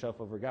choosing yourself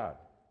over God.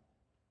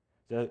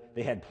 So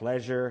they had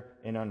pleasure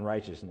in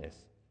unrighteousness.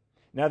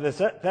 Now the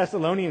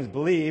Thessalonians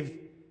believed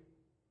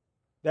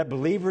that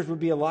believers would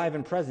be alive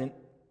and present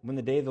when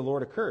the day of the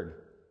Lord occurred.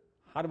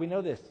 How do we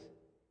know this?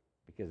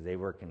 Because they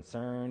were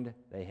concerned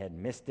they had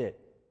missed it.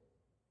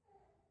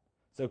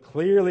 So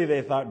clearly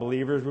they thought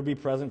believers would be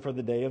present for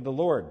the day of the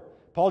Lord.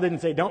 Paul didn't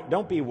say,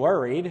 don't be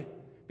worried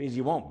because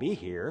you won't be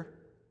here.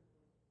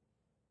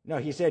 No,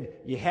 he said,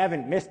 you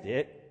haven't missed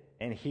it.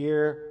 And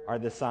here are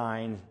the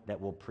signs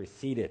that will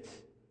precede it.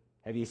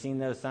 Have you seen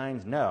those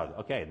signs? No.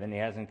 Okay, then he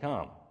hasn't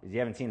come because you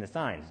haven't seen the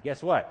signs.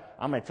 Guess what?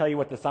 I'm going to tell you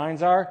what the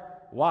signs are.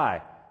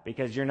 Why?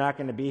 Because you're not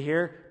going to be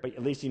here, but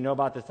at least you know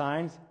about the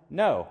signs?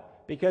 No,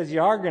 because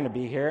you are going to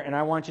be here, and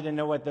I want you to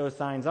know what those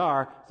signs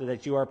are so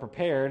that you are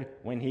prepared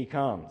when he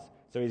comes.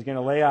 So he's going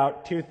to lay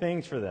out two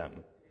things for them.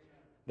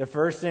 The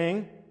first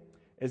thing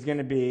is going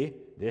to be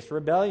this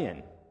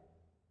rebellion,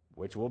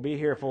 which we'll be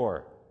here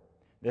for.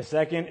 The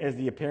second is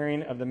the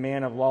appearing of the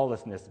man of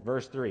lawlessness.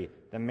 Verse 3,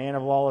 the man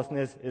of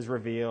lawlessness is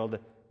revealed,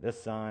 the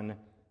son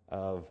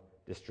of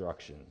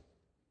destruction.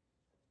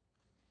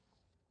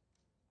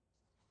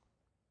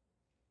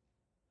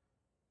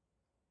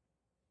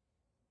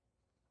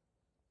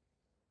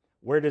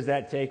 Where does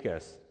that take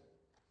us?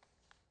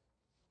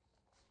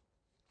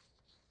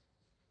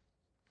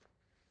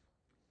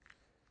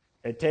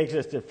 It takes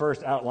us to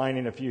first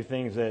outlining a few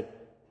things that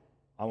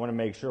I want to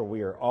make sure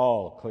we are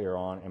all clear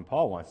on, and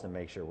Paul wants to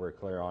make sure we're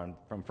clear on,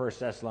 from 1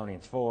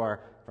 Thessalonians 4,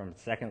 from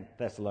 2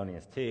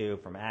 Thessalonians 2,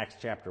 from Acts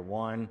chapter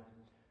 1.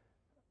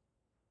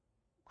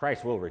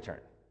 Christ will return,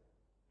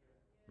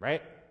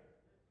 right?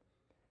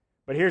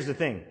 But here's the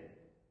thing.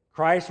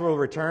 Christ will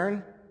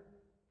return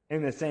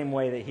in the same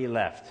way that he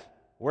left.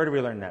 Where do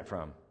we learn that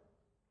from?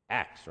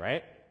 Acts,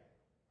 right?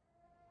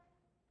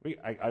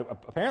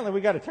 Apparently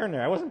we got to turn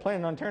there. I wasn't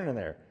planning on turning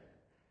there.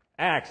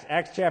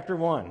 Acts chapter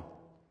 1.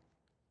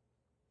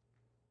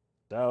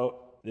 So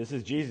this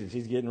is Jesus.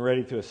 He's getting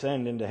ready to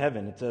ascend into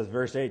heaven. It says,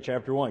 verse 8,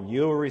 chapter 1,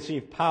 you will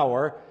receive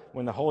power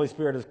when the Holy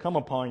Spirit has come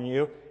upon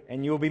you,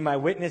 and you will be my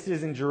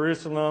witnesses in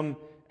Jerusalem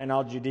and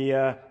all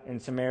Judea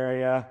and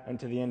Samaria and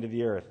to the end of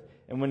the earth.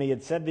 And when he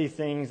had said these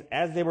things,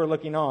 as they were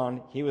looking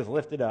on, he was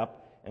lifted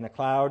up, and a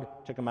cloud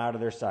took him out of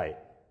their sight.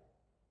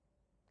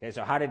 Okay,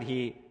 so how did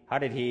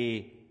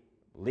he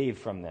leave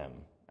from them?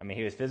 I mean,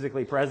 he was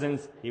physically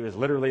present. He was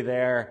literally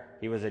there.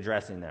 He was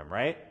addressing them,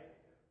 right?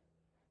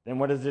 Then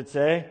what does it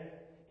say?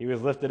 He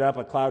was lifted up,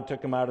 a cloud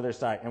took him out of their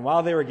sight. And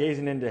while they were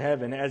gazing into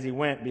heaven, as he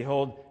went,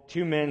 behold,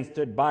 2 men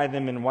stood by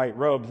them in white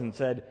robes and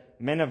said,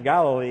 Men of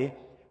Galilee,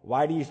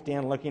 why do you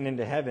stand looking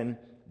into heaven?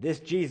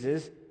 This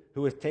Jesus,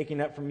 who is taken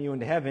up from you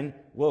into heaven,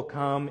 will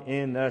come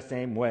in the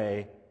same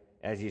way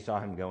as you saw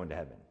him go into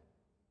heaven.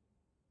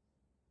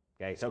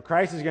 Okay, so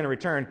Christ is going to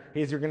return.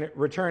 He's going to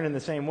return in the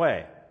same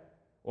way.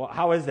 Well,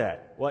 how is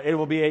that? Well, it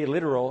will be a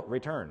literal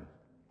return.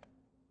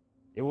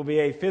 It will be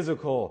a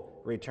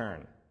physical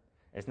return.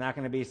 It's not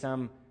going to be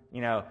some,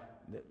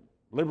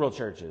 liberal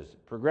churches,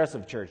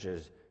 progressive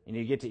churches.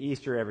 You get to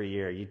Easter every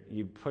year.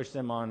 You push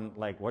them on,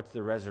 like, what's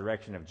the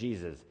resurrection of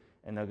Jesus?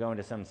 And they'll go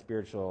into some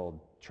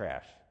spiritual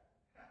trash.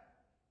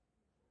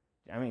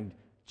 I mean,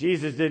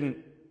 Jesus didn't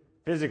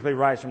physically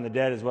rise from the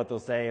dead is what they'll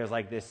say. It was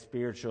like this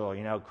spiritual,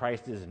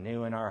 Christ is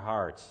new in our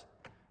hearts.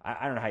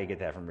 I don't know how you get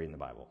that from reading the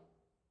Bible.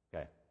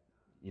 Okay?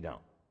 You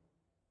don't.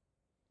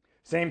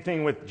 Same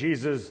thing with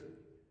Jesus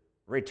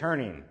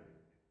returning.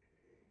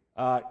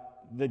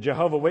 The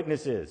Jehovah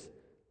Witnesses,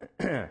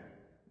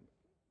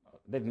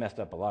 they've messed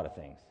up a lot of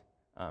things,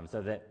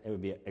 so that it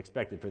would be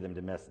expected for them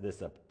to mess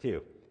this up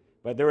too.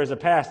 But there was a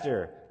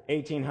pastor,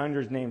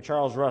 1800s, named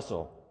Charles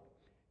Russell.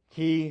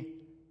 He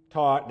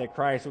taught that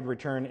Christ would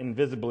return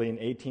invisibly in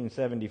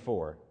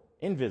 1874.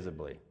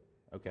 Invisibly,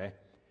 okay?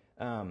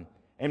 And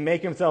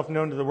make himself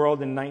known to the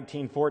world in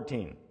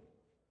 1914.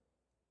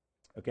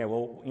 Okay,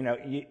 well,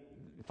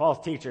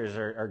 false teachers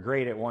are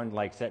great at, one,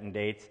 like setting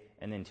dates,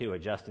 and then 2,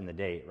 adjusting the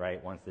date,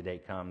 right, once the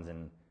date comes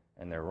and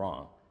they're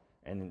wrong,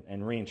 and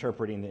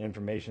reinterpreting the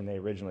information they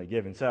originally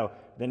given. So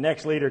the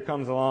next leader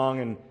comes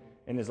along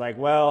and is like,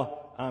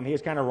 well, he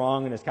was kind of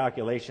wrong in his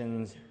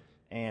calculations,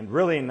 and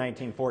really in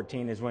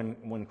 1914 is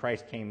when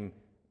Christ came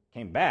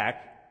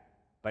back,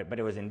 but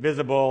it was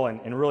invisible,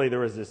 and really there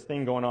was this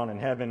thing going on in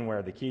heaven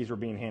where the keys were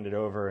being handed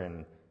over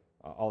and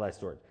all that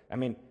sort. I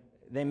mean,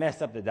 they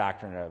messed up the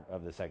doctrine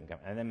of the second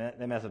coming, and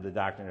they messed up the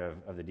doctrine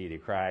of the deity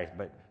of Christ,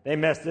 but they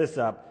messed this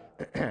up.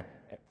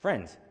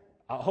 Friends,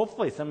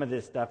 hopefully some of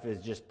this stuff is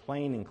just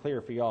plain and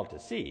clear for y'all to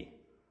see.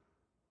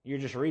 You're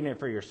just reading it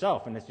for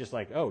yourself, and it's just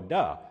like, oh,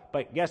 duh.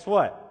 But guess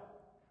what?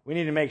 We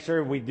need to make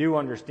sure we do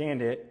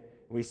understand it,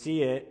 we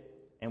see it,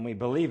 and we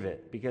believe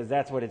it, because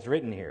that's what it's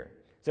written here.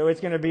 So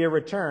it's going to be a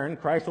return.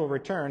 Christ will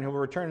return. He will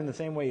return in the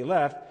same way he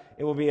left.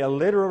 It will be a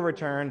literal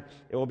return.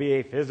 It will be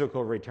a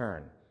physical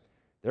return.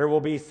 There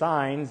will be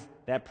signs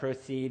that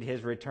precede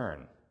his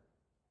return.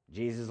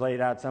 Jesus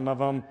laid out some of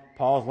them.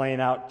 Paul's laying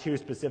out 2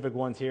 specific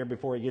ones here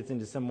before he gets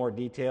into some more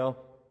detail.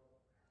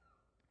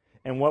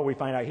 And what we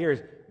find out here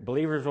is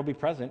believers will be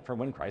present for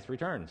when Christ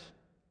returns.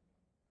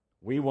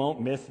 We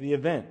won't miss the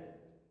event.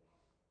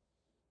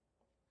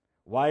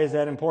 Why is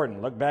that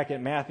important? Look back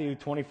at Matthew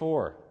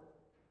 24.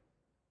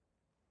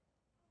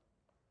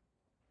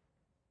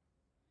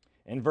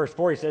 In verse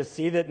 4, he says,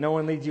 see that no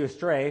one leads you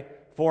astray,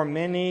 for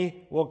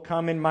many will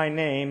come in my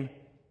name,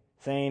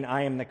 saying,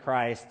 I am the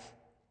Christ,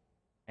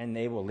 and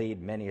they will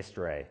lead many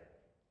astray.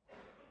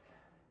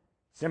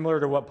 Similar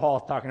to what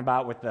Paul's talking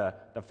about with the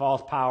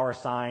false power,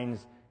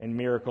 signs, and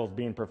miracles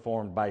being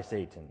performed by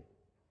Satan.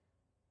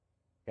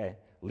 Okay,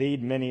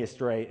 lead many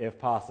astray if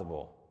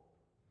possible.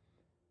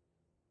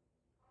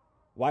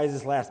 Why is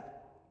this last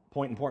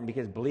point important?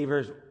 Because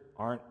believers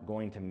aren't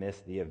going to miss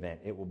the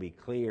event. It will be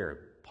clear.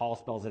 Paul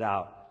spells it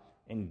out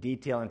in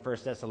detail in 1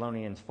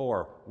 Thessalonians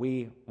 4.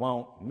 We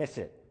won't miss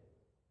it.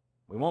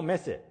 We won't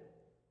miss it.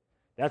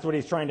 That's what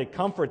he's trying to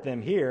comfort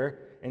them here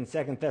in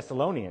 2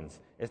 Thessalonians.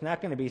 It's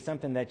not going to be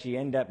something that you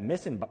end up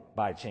missing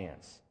by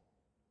chance.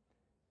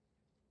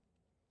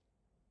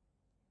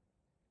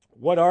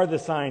 What are the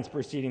signs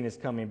preceding his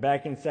coming?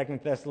 Back in 2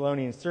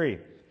 Thessalonians 3,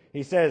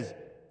 he says,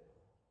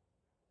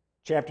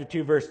 chapter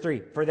 2, verse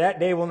 3, for that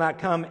day will not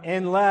come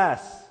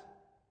unless,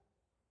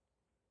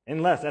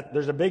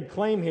 there's a big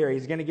claim here.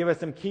 He's going to give us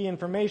some key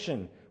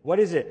information. What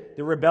is it?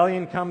 The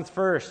rebellion comes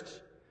first.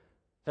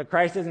 So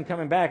Christ isn't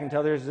coming back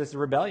until there's this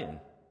rebellion.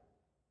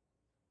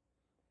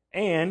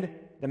 And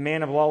the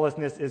man of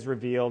lawlessness is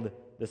revealed,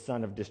 the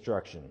son of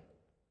destruction.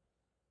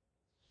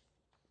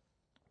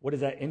 What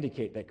does that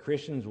indicate? That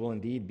Christians will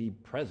indeed be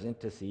present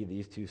to see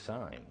these 2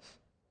 signs.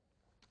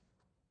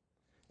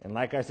 And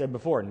like I said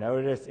before,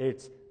 notice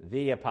it's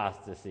the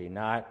apostasy,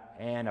 not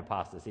an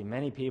apostasy.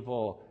 Many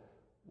people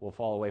will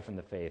fall away from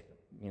the faith.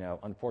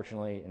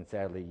 Unfortunately and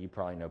sadly, you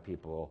probably know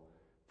people,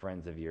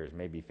 friends of yours,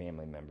 maybe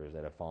family members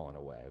that have fallen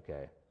away,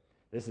 okay?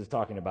 This is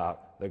talking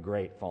about the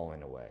great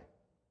falling away,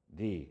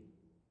 the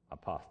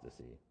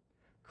apostasy.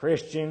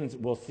 Christians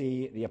will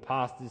see the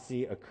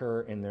apostasy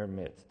occur in their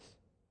midst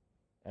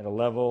at a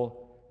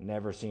level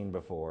never seen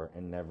before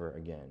and never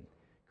again.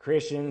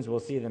 Christians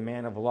will see the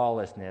man of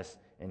lawlessness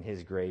and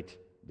his great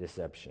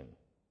deception.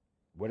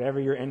 Whatever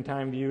your end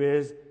time view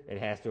is, it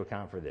has to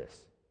account for this.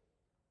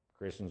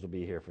 Christians will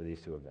be here for these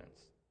two events.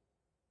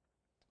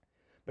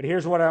 But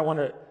here's what I want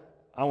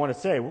to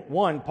say.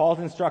 One, Paul's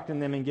instructing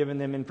them and giving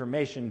them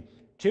information.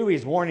 Two,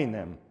 he's warning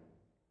them.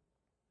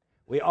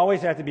 We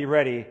always have to be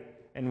ready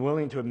and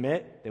willing to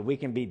admit that we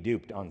can be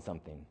duped on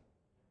something.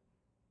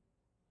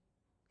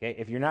 Okay,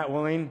 if you're not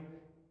willing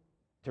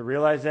to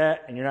realize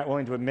that and you're not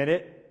willing to admit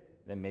it,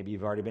 then maybe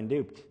you've already been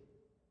duped.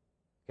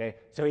 Okay,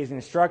 so he's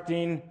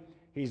instructing,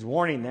 he's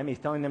warning them, he's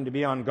telling them to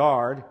be on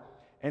guard.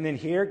 And then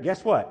here,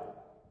 guess what?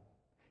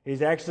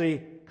 He's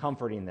actually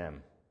comforting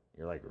them.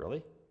 You're like,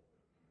 really?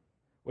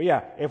 Well,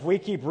 yeah, if we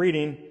keep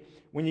reading,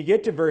 when you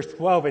get to verse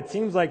 12, it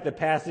seems like the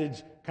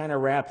passage kind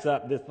of wraps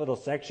up this little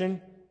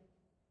section.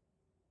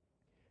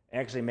 It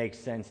actually makes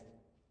sense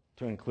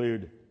to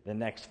include the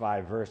next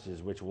 5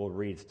 verses, which we'll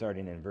read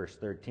starting in verse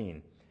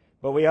 13.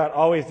 But we ought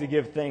always to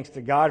give thanks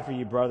to God for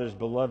you, brothers,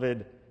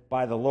 beloved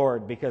by the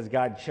Lord, because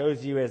God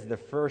chose you as the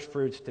first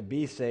fruits to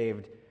be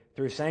saved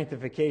through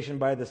sanctification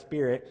by the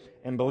Spirit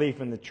and belief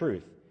in the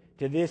truth.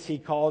 To this he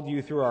called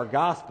you through our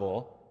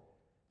gospel,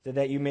 so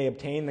that you may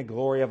obtain the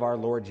glory of our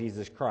Lord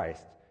Jesus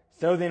Christ.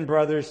 So then,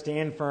 brothers,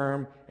 stand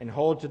firm and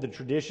hold to the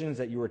traditions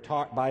that you were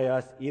taught by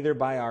us, either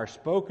by our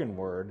spoken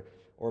word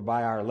or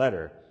by our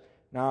letter.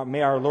 Now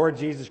may our Lord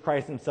Jesus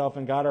Christ himself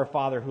and God our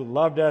Father, who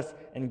loved us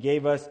and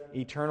gave us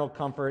eternal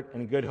comfort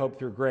and good hope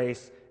through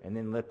grace, and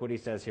then look what he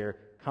says here,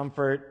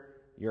 comfort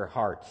your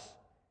hearts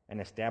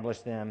and establish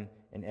them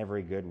in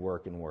every good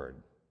work and word.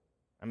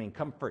 I mean,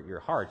 comfort your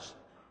hearts.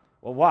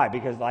 Well, why?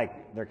 Because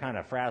they're kind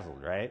of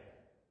frazzled, right?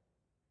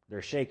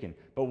 They're shaken.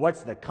 But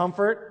what's the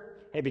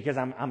comfort? Hey, because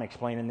I'm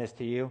explaining this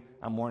to you.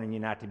 I'm warning you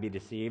not to be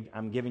deceived.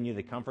 I'm giving you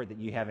the comfort that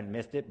you haven't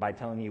missed it by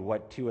telling you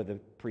what 2 of the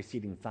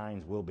preceding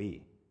signs will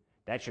be.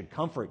 That should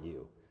comfort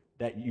you,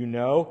 that you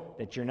know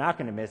that you're not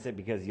going to miss it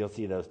because you'll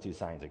see those 2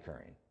 signs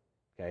occurring.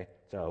 Okay?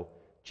 So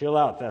chill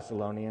out,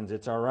 Thessalonians.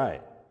 It's all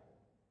right.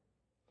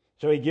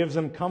 So he gives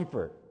them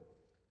comfort.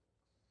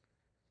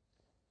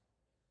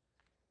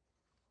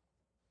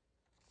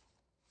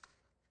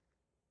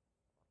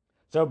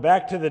 So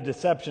back to the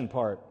deception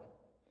part.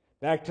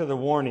 Back to the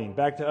warning.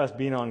 Back to us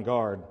being on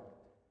guard.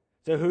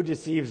 So who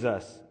deceives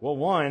us? Well,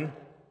 one,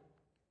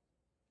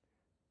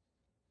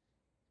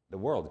 the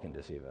world can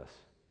deceive us.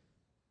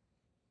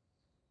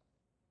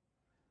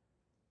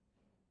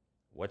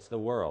 What's the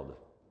world?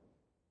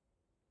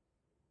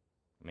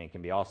 I mean, it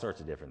can be all sorts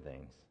of different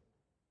things.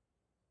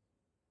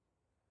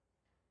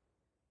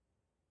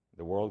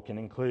 The world can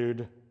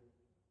include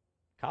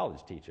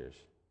college teachers,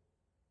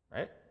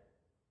 right?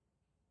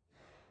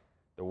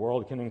 The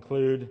world can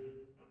include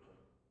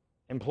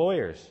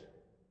employers.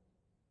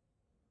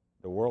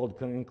 The world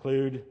can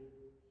include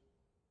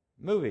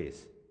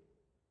movies.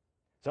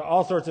 So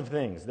all sorts of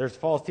things. There's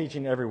false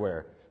teaching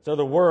everywhere. So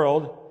the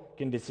world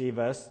can deceive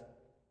us.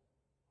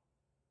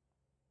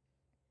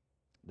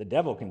 The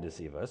devil can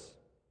deceive us,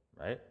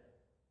 right?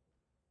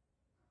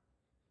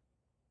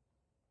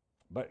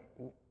 But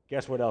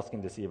guess what else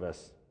can deceive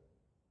us?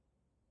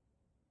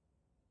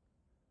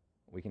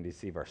 We can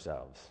deceive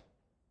ourselves,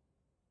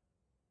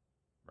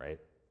 right?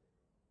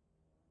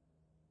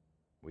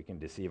 We can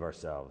deceive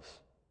ourselves.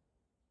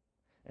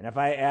 And if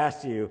I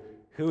asked you,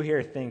 who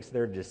here thinks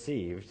they're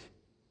deceived?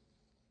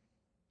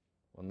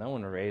 Well, no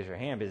one would raise their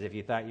hand, because if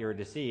you thought you were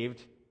deceived,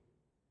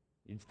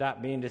 you'd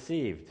stop being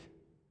deceived.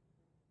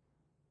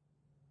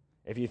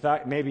 If you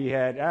thought maybe you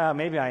had,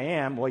 maybe I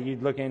am, well,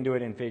 you'd look into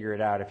it and figure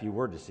it out if you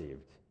were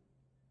deceived.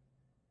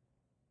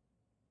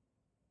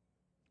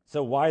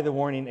 So why the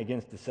warning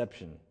against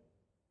deception?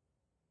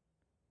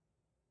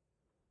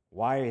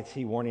 Why is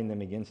he warning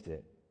them against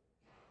it?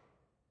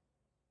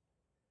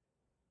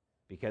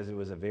 Because it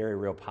was a very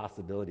real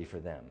possibility for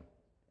them.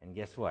 And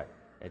guess what?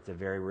 It's a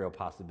very real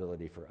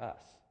possibility for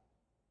us.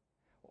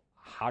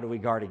 How do we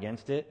guard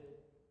against it?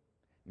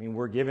 I mean,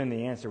 we're given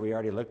the answer we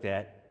already looked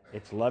at.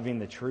 It's loving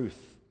the truth.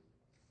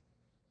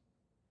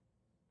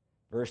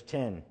 Verse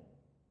 10,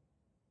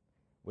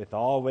 with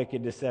all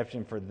wicked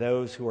deception for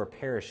those who are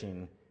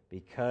perishing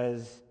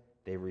because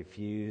they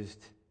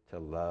refused to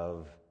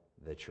love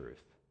the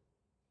truth.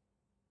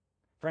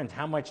 Friends,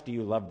 how much do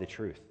you love the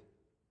truth?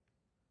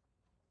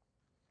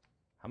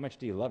 How much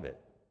do you love it?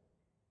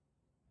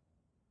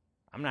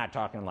 I'm not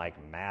talking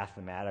like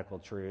mathematical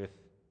truth.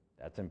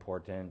 That's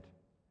important.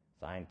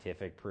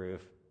 Scientific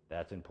proof.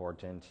 That's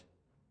important.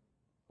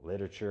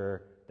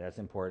 Literature. That's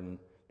important.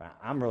 But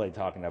I'm really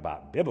talking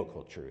about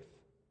biblical truth.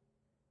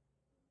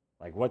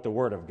 Like what the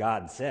Word of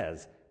God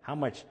says. How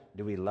much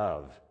do we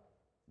love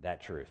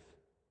that truth?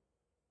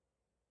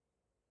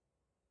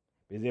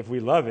 Because if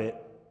we love it,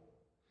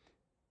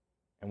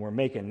 and we're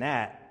making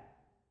that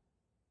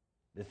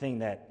the thing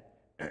that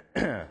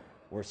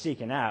we're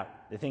seeking out,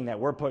 the thing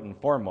that we're putting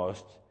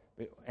foremost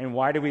And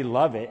why do we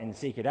love it and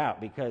seek it out?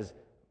 Because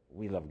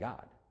we love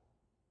God.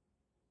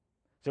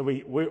 So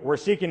we're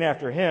seeking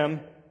after Him.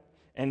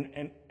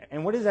 And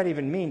what does that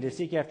even mean, to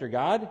seek after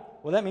God?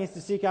 Well, that means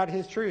to seek out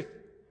His truth.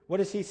 What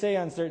does He say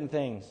on certain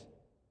things?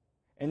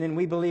 And then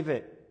we believe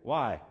it.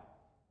 Why?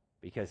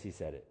 Because He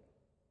said it.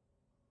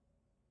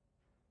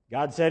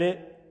 God said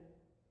it.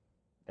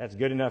 That's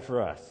good enough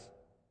for us.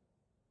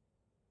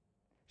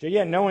 So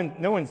yeah, no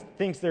one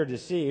thinks they're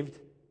deceived.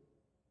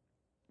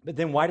 But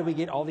then why do we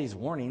get all these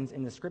warnings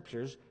in the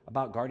Scriptures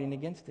about guarding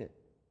against it?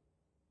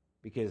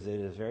 Because it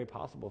is very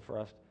possible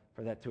for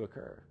that to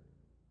occur.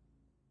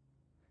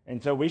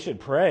 And so we should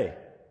pray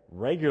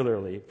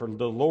regularly for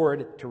the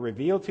Lord to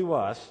reveal to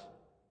us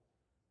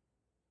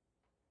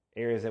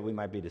areas that we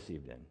might be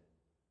deceived in.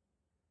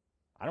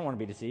 I don't want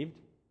to be deceived.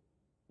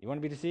 You want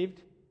to be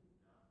deceived?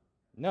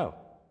 No.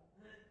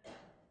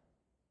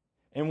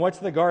 And what's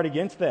the guard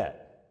against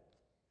that?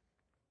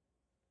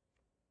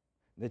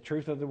 The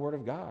truth of the Word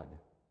of God.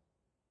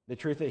 The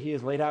truth that He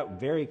has laid out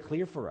very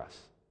clear for us.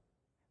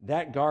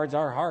 That guards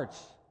our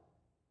hearts.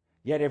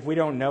 Yet if we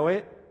don't know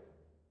it,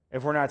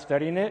 if we're not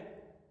studying it,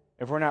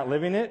 if we're not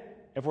living it,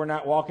 if we're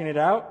not walking it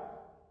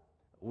out,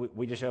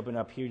 we just open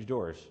up huge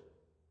doors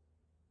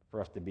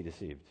for us to be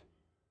deceived.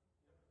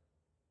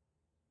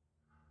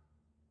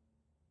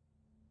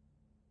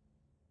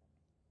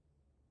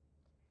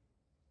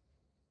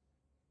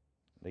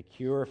 The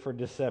cure for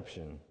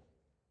deception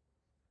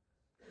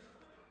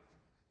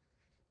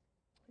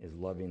is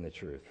loving the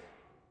truth.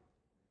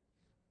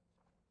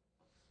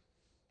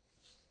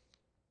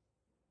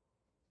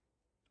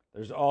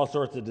 There's all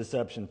sorts of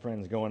deception,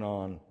 friends, going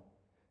on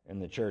in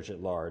the church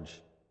at large.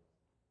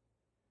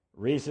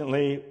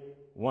 Recently,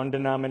 one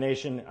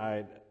denomination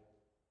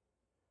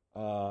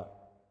was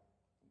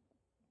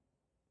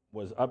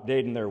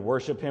updating their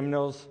worship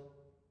hymnals.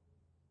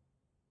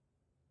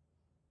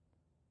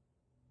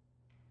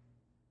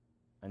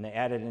 And they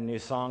added a new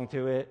song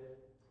to it,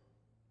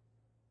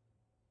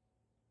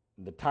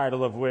 the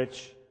title of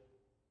which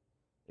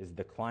is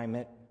 "The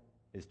Climate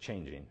is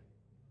Changing."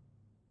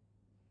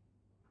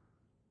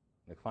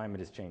 The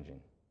climate is changing.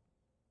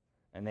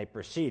 And they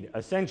proceed,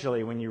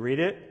 essentially, when you read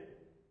it,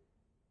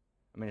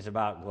 I mean, it's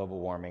about global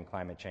warming,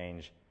 climate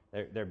change.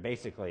 They're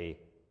basically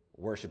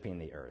worshiping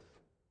the earth.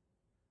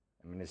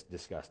 I mean, it's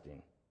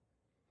disgusting.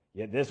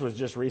 Yet this was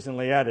just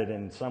recently added,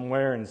 and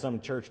somewhere in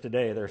some church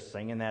today, they're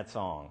singing that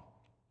song.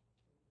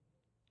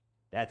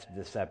 That's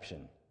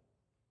deception.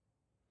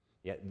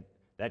 Yet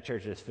that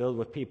church is filled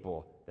with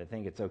people that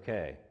think it's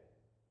okay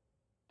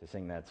to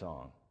sing that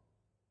song.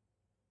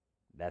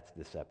 That's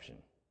deception.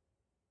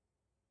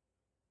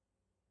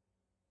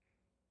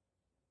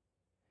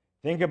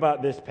 Think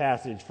about this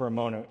passage for a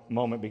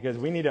moment, because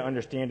we need to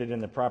understand it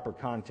in the proper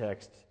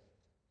context.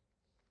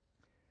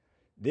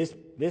 This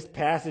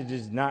passage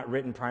is not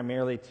written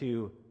primarily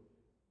to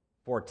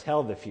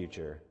foretell the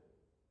future.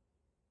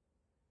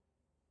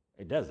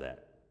 It does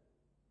that.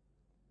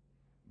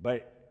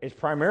 But it's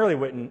primarily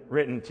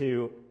written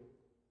to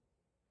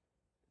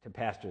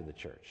pastor the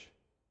church,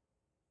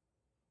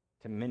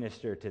 to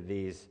minister to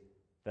these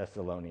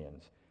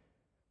Thessalonians.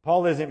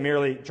 Paul isn't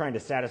merely trying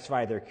to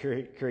satisfy their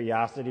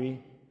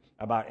curiosity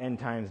about end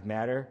time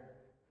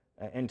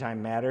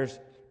matters,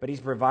 but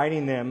he's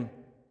providing them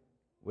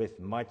with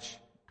much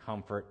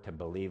comfort to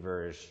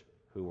believers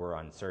who were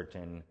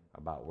uncertain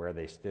about where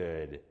they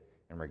stood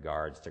in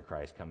regards to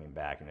Christ coming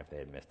back and if they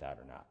had missed out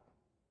or not.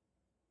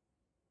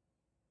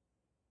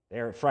 They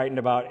are frightened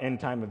about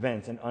end time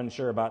events and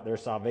unsure about their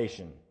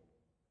salvation.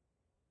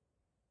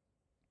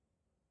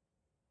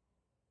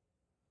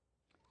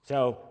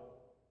 So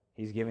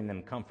he's giving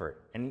them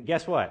comfort. And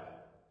guess what?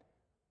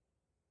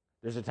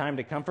 There's a time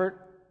to comfort,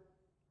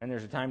 and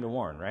there's a time to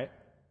warn, right?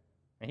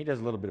 And he does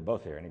a little bit of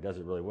both here, and he does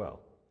it really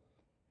well.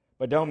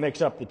 But don't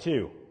mix up the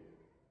two.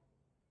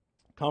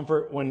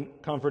 Comfort when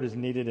comfort is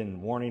needed,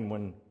 and warning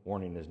when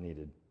warning is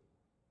needed.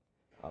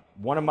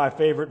 One of my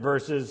favorite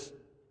verses,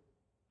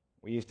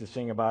 we used to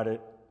sing about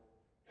it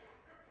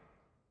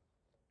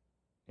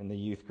in the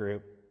youth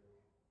group.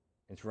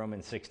 It's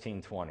Romans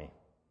 16:20. It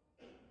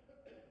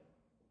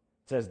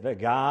says, "The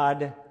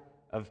God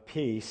of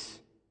peace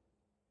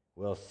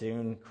will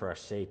soon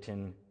crush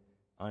Satan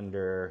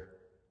under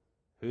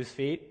whose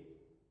feet?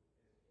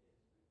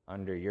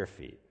 Under your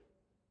feet.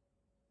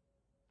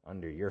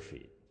 Under your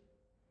feet.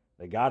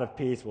 The God of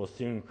peace will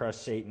soon crush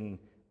Satan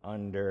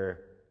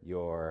under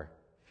your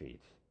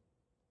feet."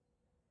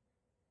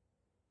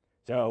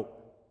 So,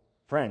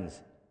 friends,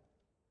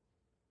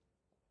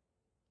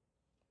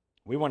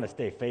 we want to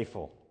stay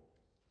faithful.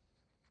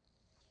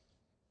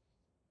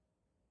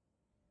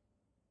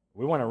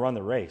 We want to run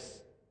the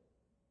race.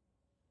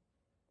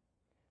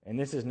 And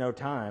this is no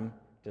time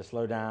to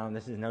slow down.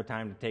 This is no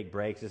time to take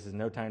breaks. This is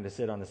no time to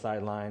sit on the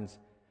sidelines.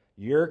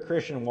 Your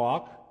Christian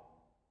walk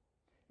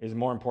is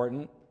more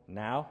important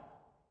now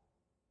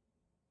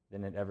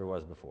than it ever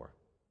was before.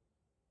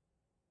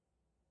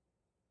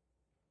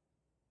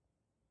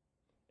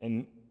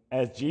 And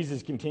as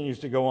Jesus continues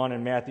to go on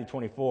in Matthew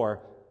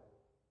 24,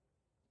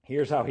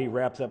 here's how he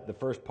wraps up the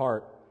first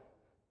part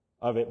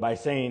of it by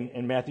saying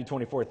in Matthew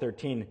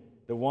 24:13,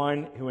 the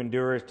one who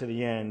endures to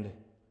the end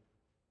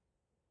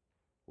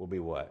will be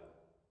what?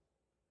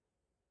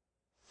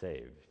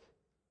 Saved.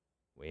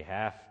 We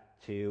have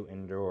to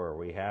endure.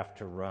 We have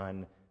to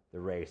run the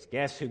race.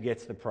 Guess who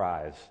gets the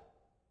prize?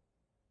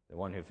 The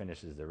one who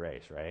finishes the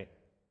race, right?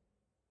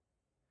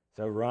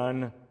 So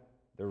run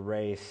the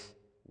race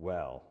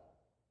well.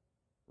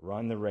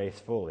 Run the race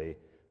fully.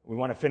 We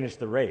want to finish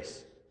the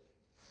race.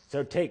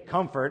 So take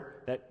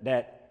comfort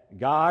that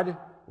God,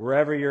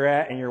 wherever you're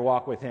at in your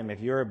walk with Him, if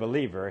you're a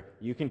believer,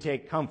 you can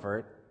take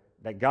comfort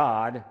that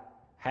God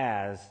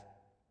has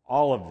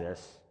all of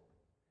this.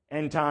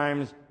 End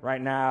times,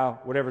 right now,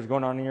 whatever's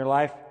going on in your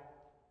life,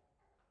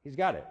 He's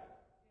got it.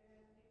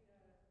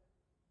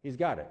 He's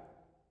got it.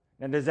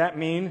 Now, does that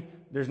mean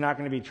there's not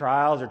going to be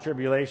trials or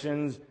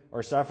tribulations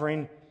or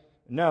suffering?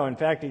 No. In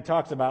fact, he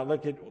talks about,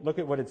 look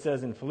at what it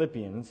says in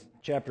Philippians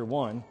chapter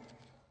 1,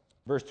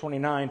 verse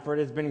 29. For it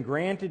has been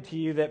granted to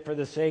you that for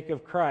the sake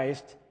of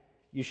Christ,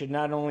 you should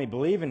not only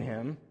believe in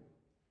Him,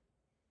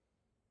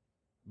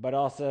 but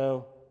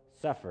also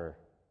suffer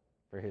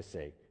for His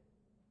sake.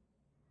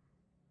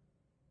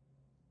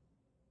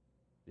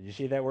 Did you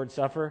see that word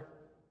suffer?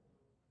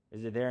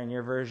 Is it there in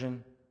your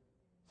version?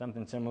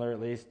 Something similar at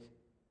least?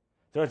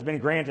 So it's been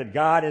granted.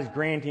 God is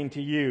granting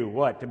to you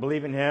what? To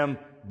believe in Him,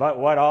 but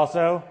what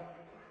also?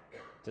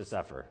 To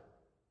suffer.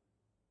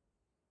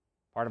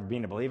 Part of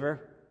being a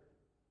believer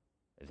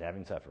is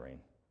having suffering.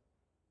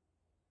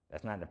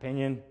 That's not an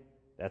opinion.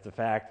 That's a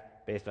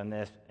fact based on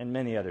this and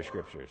many other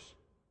scriptures.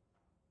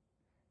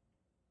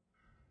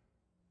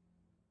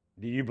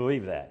 Do you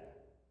believe that?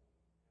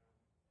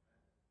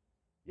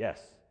 Yes.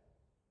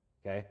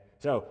 Okay?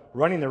 So,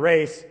 running the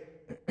race,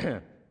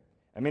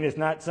 I mean, it's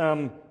not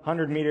some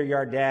 100-meter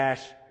yard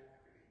dash.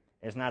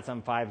 It's not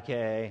some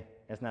 5K.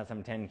 It's not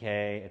some 10K.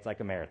 It's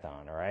like a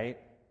marathon, all right?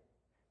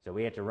 So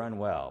we have to run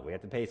well. We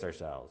have to pace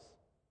ourselves.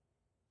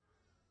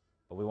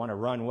 But we want to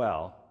run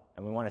well,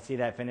 and we want to see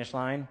that finish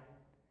line,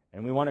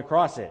 and we want to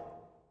cross it.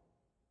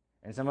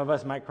 And some of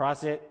us might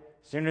cross it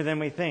sooner than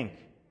we think,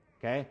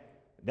 okay?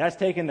 That's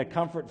taking the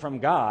comfort from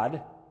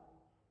God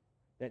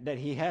that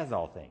He has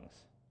all things.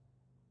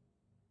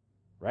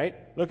 Right?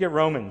 Look at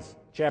Romans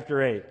chapter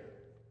 8,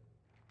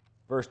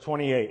 verse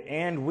 28.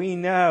 And we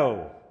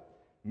know,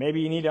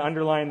 maybe you need to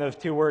underline those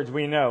two words,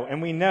 we know.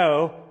 And we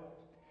know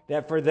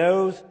that for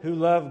those who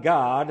love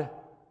God,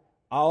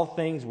 all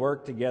things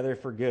work together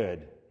for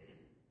good,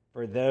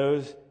 for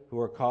those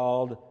who are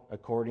called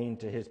according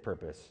to His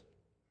purpose.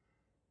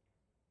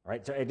 All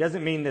right? So it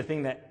doesn't mean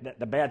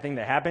the bad thing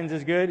that happens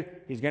is good.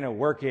 He's going to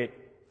work it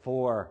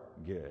for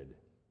good.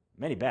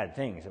 Many bad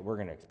things that we're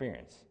going to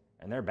experience,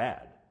 and they're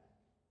bad.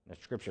 The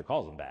Scripture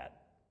calls them bad.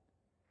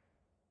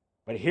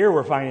 But here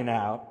we're finding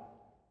out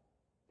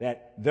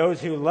that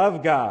those who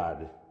love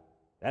God,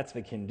 that's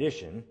the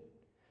condition.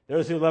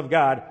 Those who love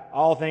God,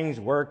 all things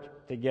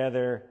work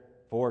together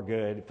for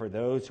good for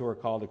those who are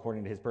called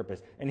according to His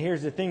purpose. And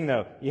here's the thing,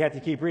 though. You have to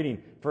keep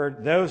reading. For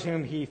those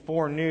whom He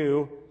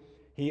foreknew,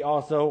 He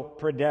also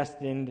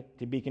predestined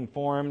to be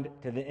conformed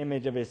to the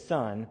image of His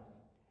Son,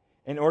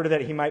 in order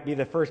that He might be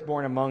the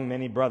firstborn among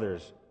many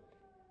brothers.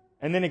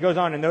 And then it goes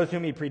on, and those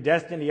whom He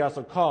predestined, He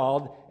also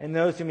called, and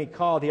those whom He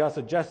called, He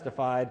also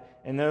justified,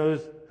 and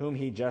those whom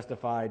He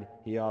justified,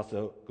 He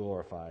also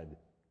glorified.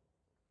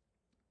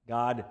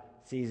 God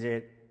sees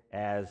it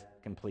as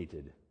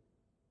completed.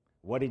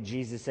 What did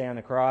Jesus say on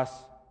the cross?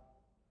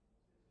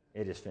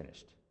 It is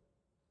finished.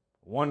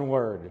 One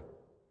word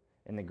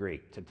in the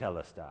Greek,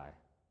 tetelestai.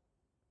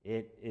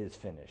 It is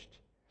finished.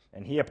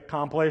 And He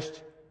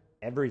accomplished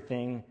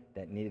everything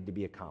that needed to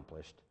be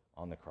accomplished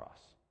on the cross.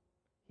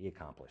 He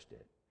accomplished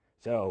it.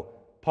 So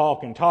Paul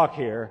can talk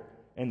here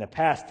in the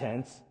past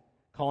tense,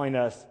 calling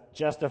us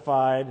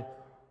justified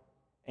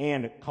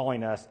and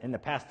calling us in the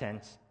past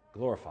tense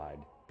glorified,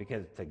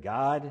 because to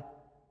God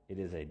it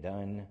is a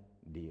done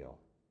deal.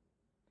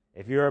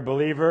 If you're a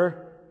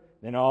believer,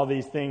 then all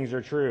these things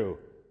are true.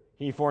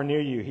 He foreknew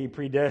you. He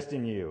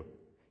predestined you.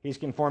 He's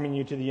conforming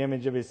you to the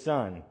image of His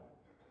Son.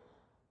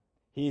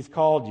 He's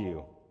called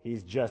you.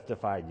 He's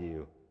justified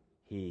you.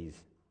 He's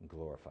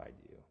glorified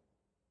you.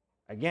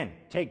 Again,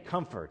 take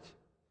comfort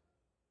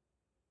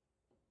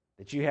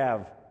that you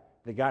have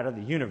the God of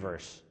the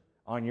universe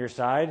on your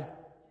side.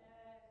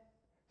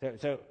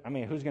 So I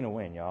mean, who's going to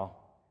win, y'all?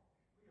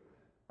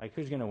 Like,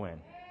 who's going to win?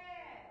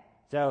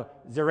 So,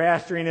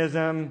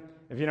 Zoroastrianism,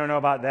 if you don't know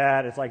about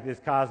that, it's like this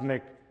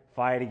cosmic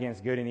fight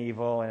against good and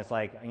evil, and it's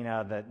like, you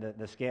know,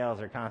 the scales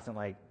are constant,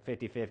 like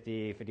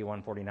 50-50,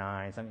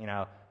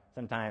 51-49.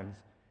 Sometimes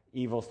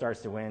evil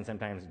starts to win,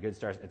 sometimes good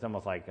starts. It's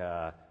almost like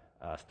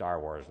Star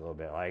Wars a little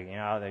bit, like, you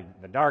know,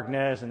 the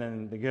darkness and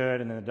then the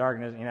good and then the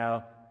darkness. You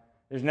know,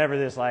 there's never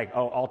this like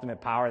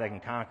ultimate power that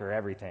can conquer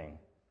everything.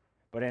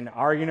 But in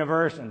our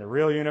universe, in the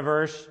real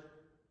universe,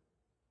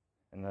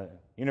 in the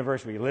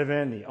universe we live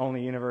in, the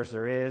only universe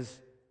there is,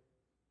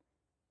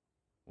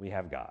 we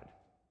have God.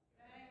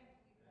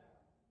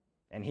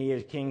 And He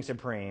is King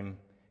Supreme.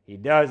 He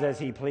does as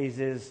He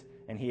pleases,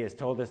 and He has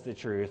told us the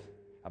truth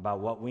about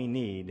what we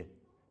need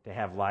to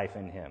have life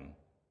in him.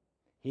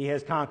 He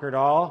has conquered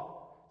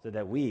all so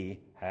that we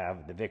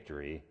have the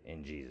victory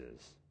in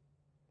Jesus.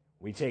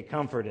 We take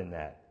comfort in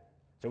that.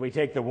 So we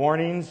take the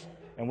warnings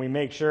and we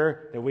make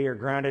sure that we are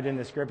grounded in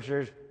the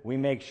Scriptures. We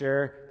make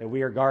sure that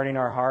we are guarding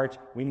our hearts.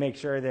 We make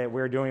sure that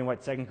we're doing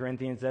what 2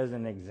 Corinthians says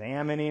and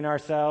examining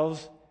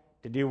ourselves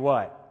to do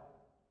what?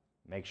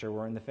 Make sure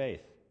we're in the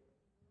faith.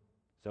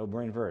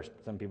 Sobering verse.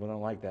 Some people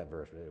don't like that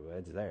verse, but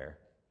it's there.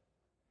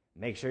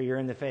 Make sure you're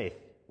in the faith.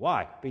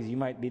 Why? Because you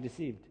might be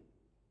deceived.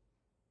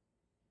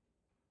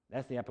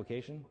 That's the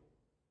application.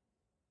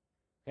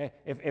 Okay?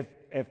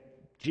 If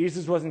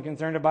Jesus wasn't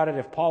concerned about it,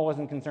 if Paul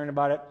wasn't concerned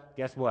about it,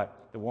 guess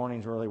what? The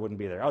warnings really wouldn't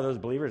be there. Oh, those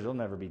believers, they'll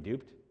never be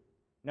duped.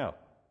 No.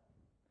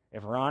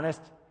 If we're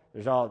honest,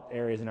 there's all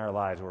areas in our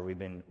lives where we've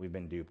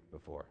been duped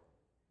before.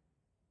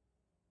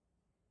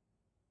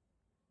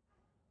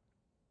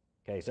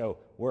 Okay, so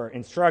we're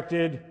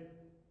instructed,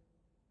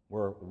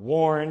 we're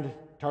warned,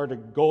 hard to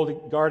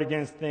guard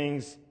against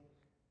things,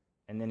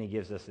 and then he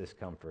gives us this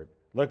comfort.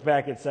 Look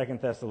back at 2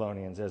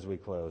 Thessalonians as we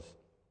close.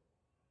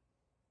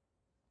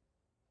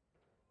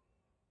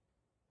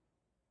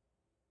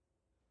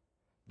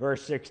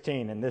 Verse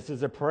 16, and this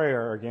is a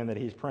prayer again that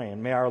he's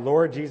praying. May our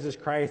Lord Jesus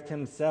Christ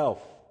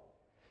himself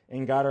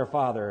and God our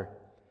Father,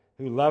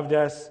 who loved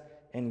us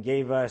and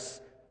gave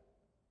us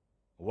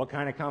what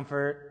kind of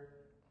comfort?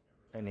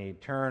 An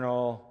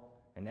eternal,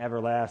 an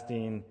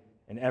everlasting,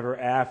 an ever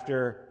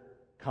after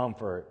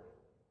comfort,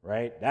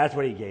 right? That's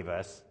what he gave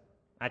us.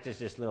 Not just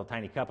this little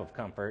tiny cup of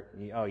comfort.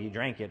 You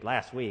drank it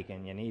last week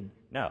and you need...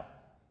 No.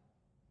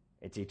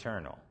 It's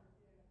eternal.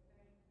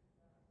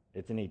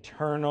 It's an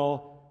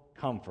eternal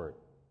comfort.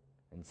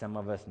 And some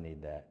of us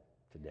need that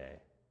today.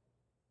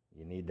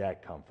 You need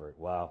that comfort.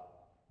 Well,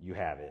 you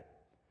have it.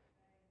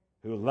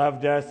 Who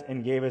loved us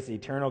and gave us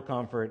eternal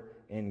comfort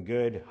in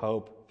good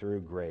hope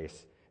through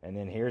grace. And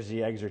then here's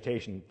the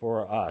exhortation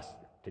for us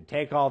to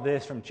take all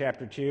this from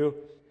chapter 2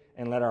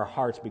 and let our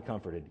hearts be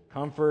comforted.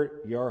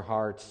 Comfort your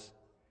hearts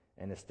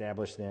and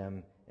establish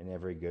them in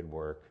every good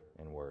work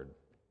and word.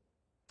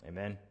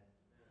 Amen?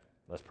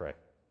 Let's pray.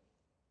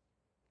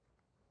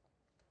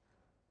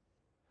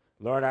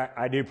 Lord,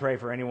 I do pray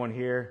for anyone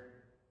here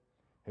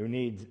who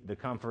needs the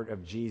comfort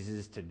of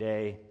Jesus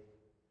today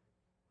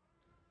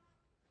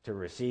to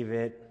receive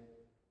it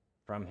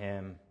from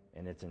him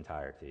in its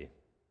entirety.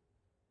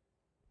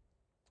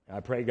 I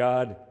pray,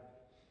 God,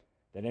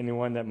 that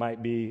anyone that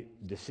might be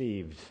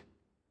deceived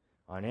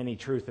on any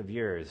truth of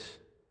yours,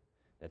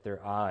 that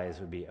their eyes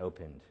would be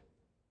opened.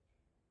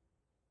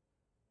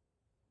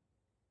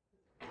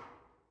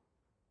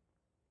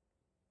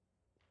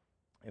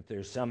 If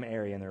there's some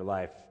area in their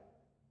life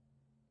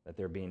that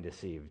they're being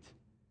deceived,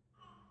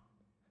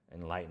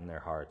 enlighten their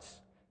hearts.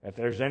 If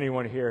there's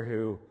anyone here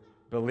who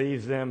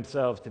believes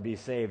themselves to be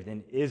saved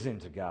and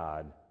isn't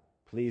God,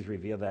 please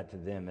reveal that to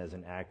them as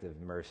an act of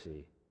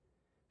mercy.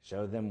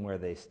 Show them where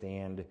they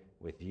stand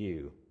with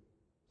you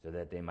so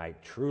that they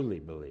might truly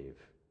believe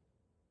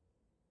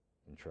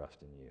and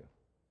trust in you.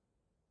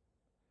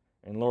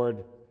 And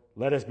Lord,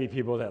 let us be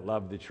people that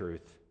love the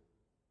truth.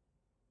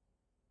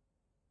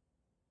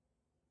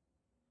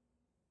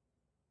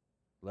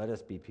 Let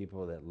us be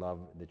people that love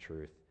the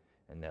truth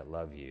and that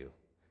love you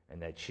and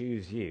that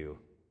choose you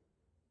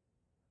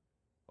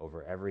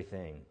over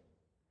everything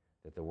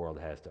that the world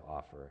has to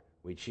offer.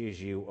 We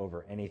choose you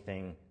over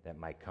anything that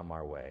might come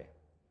our way.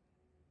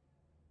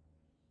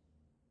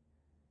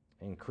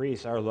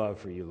 Increase our love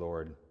for you,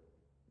 Lord,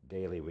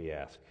 daily we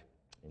ask.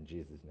 In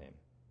Jesus' name,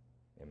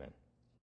 amen.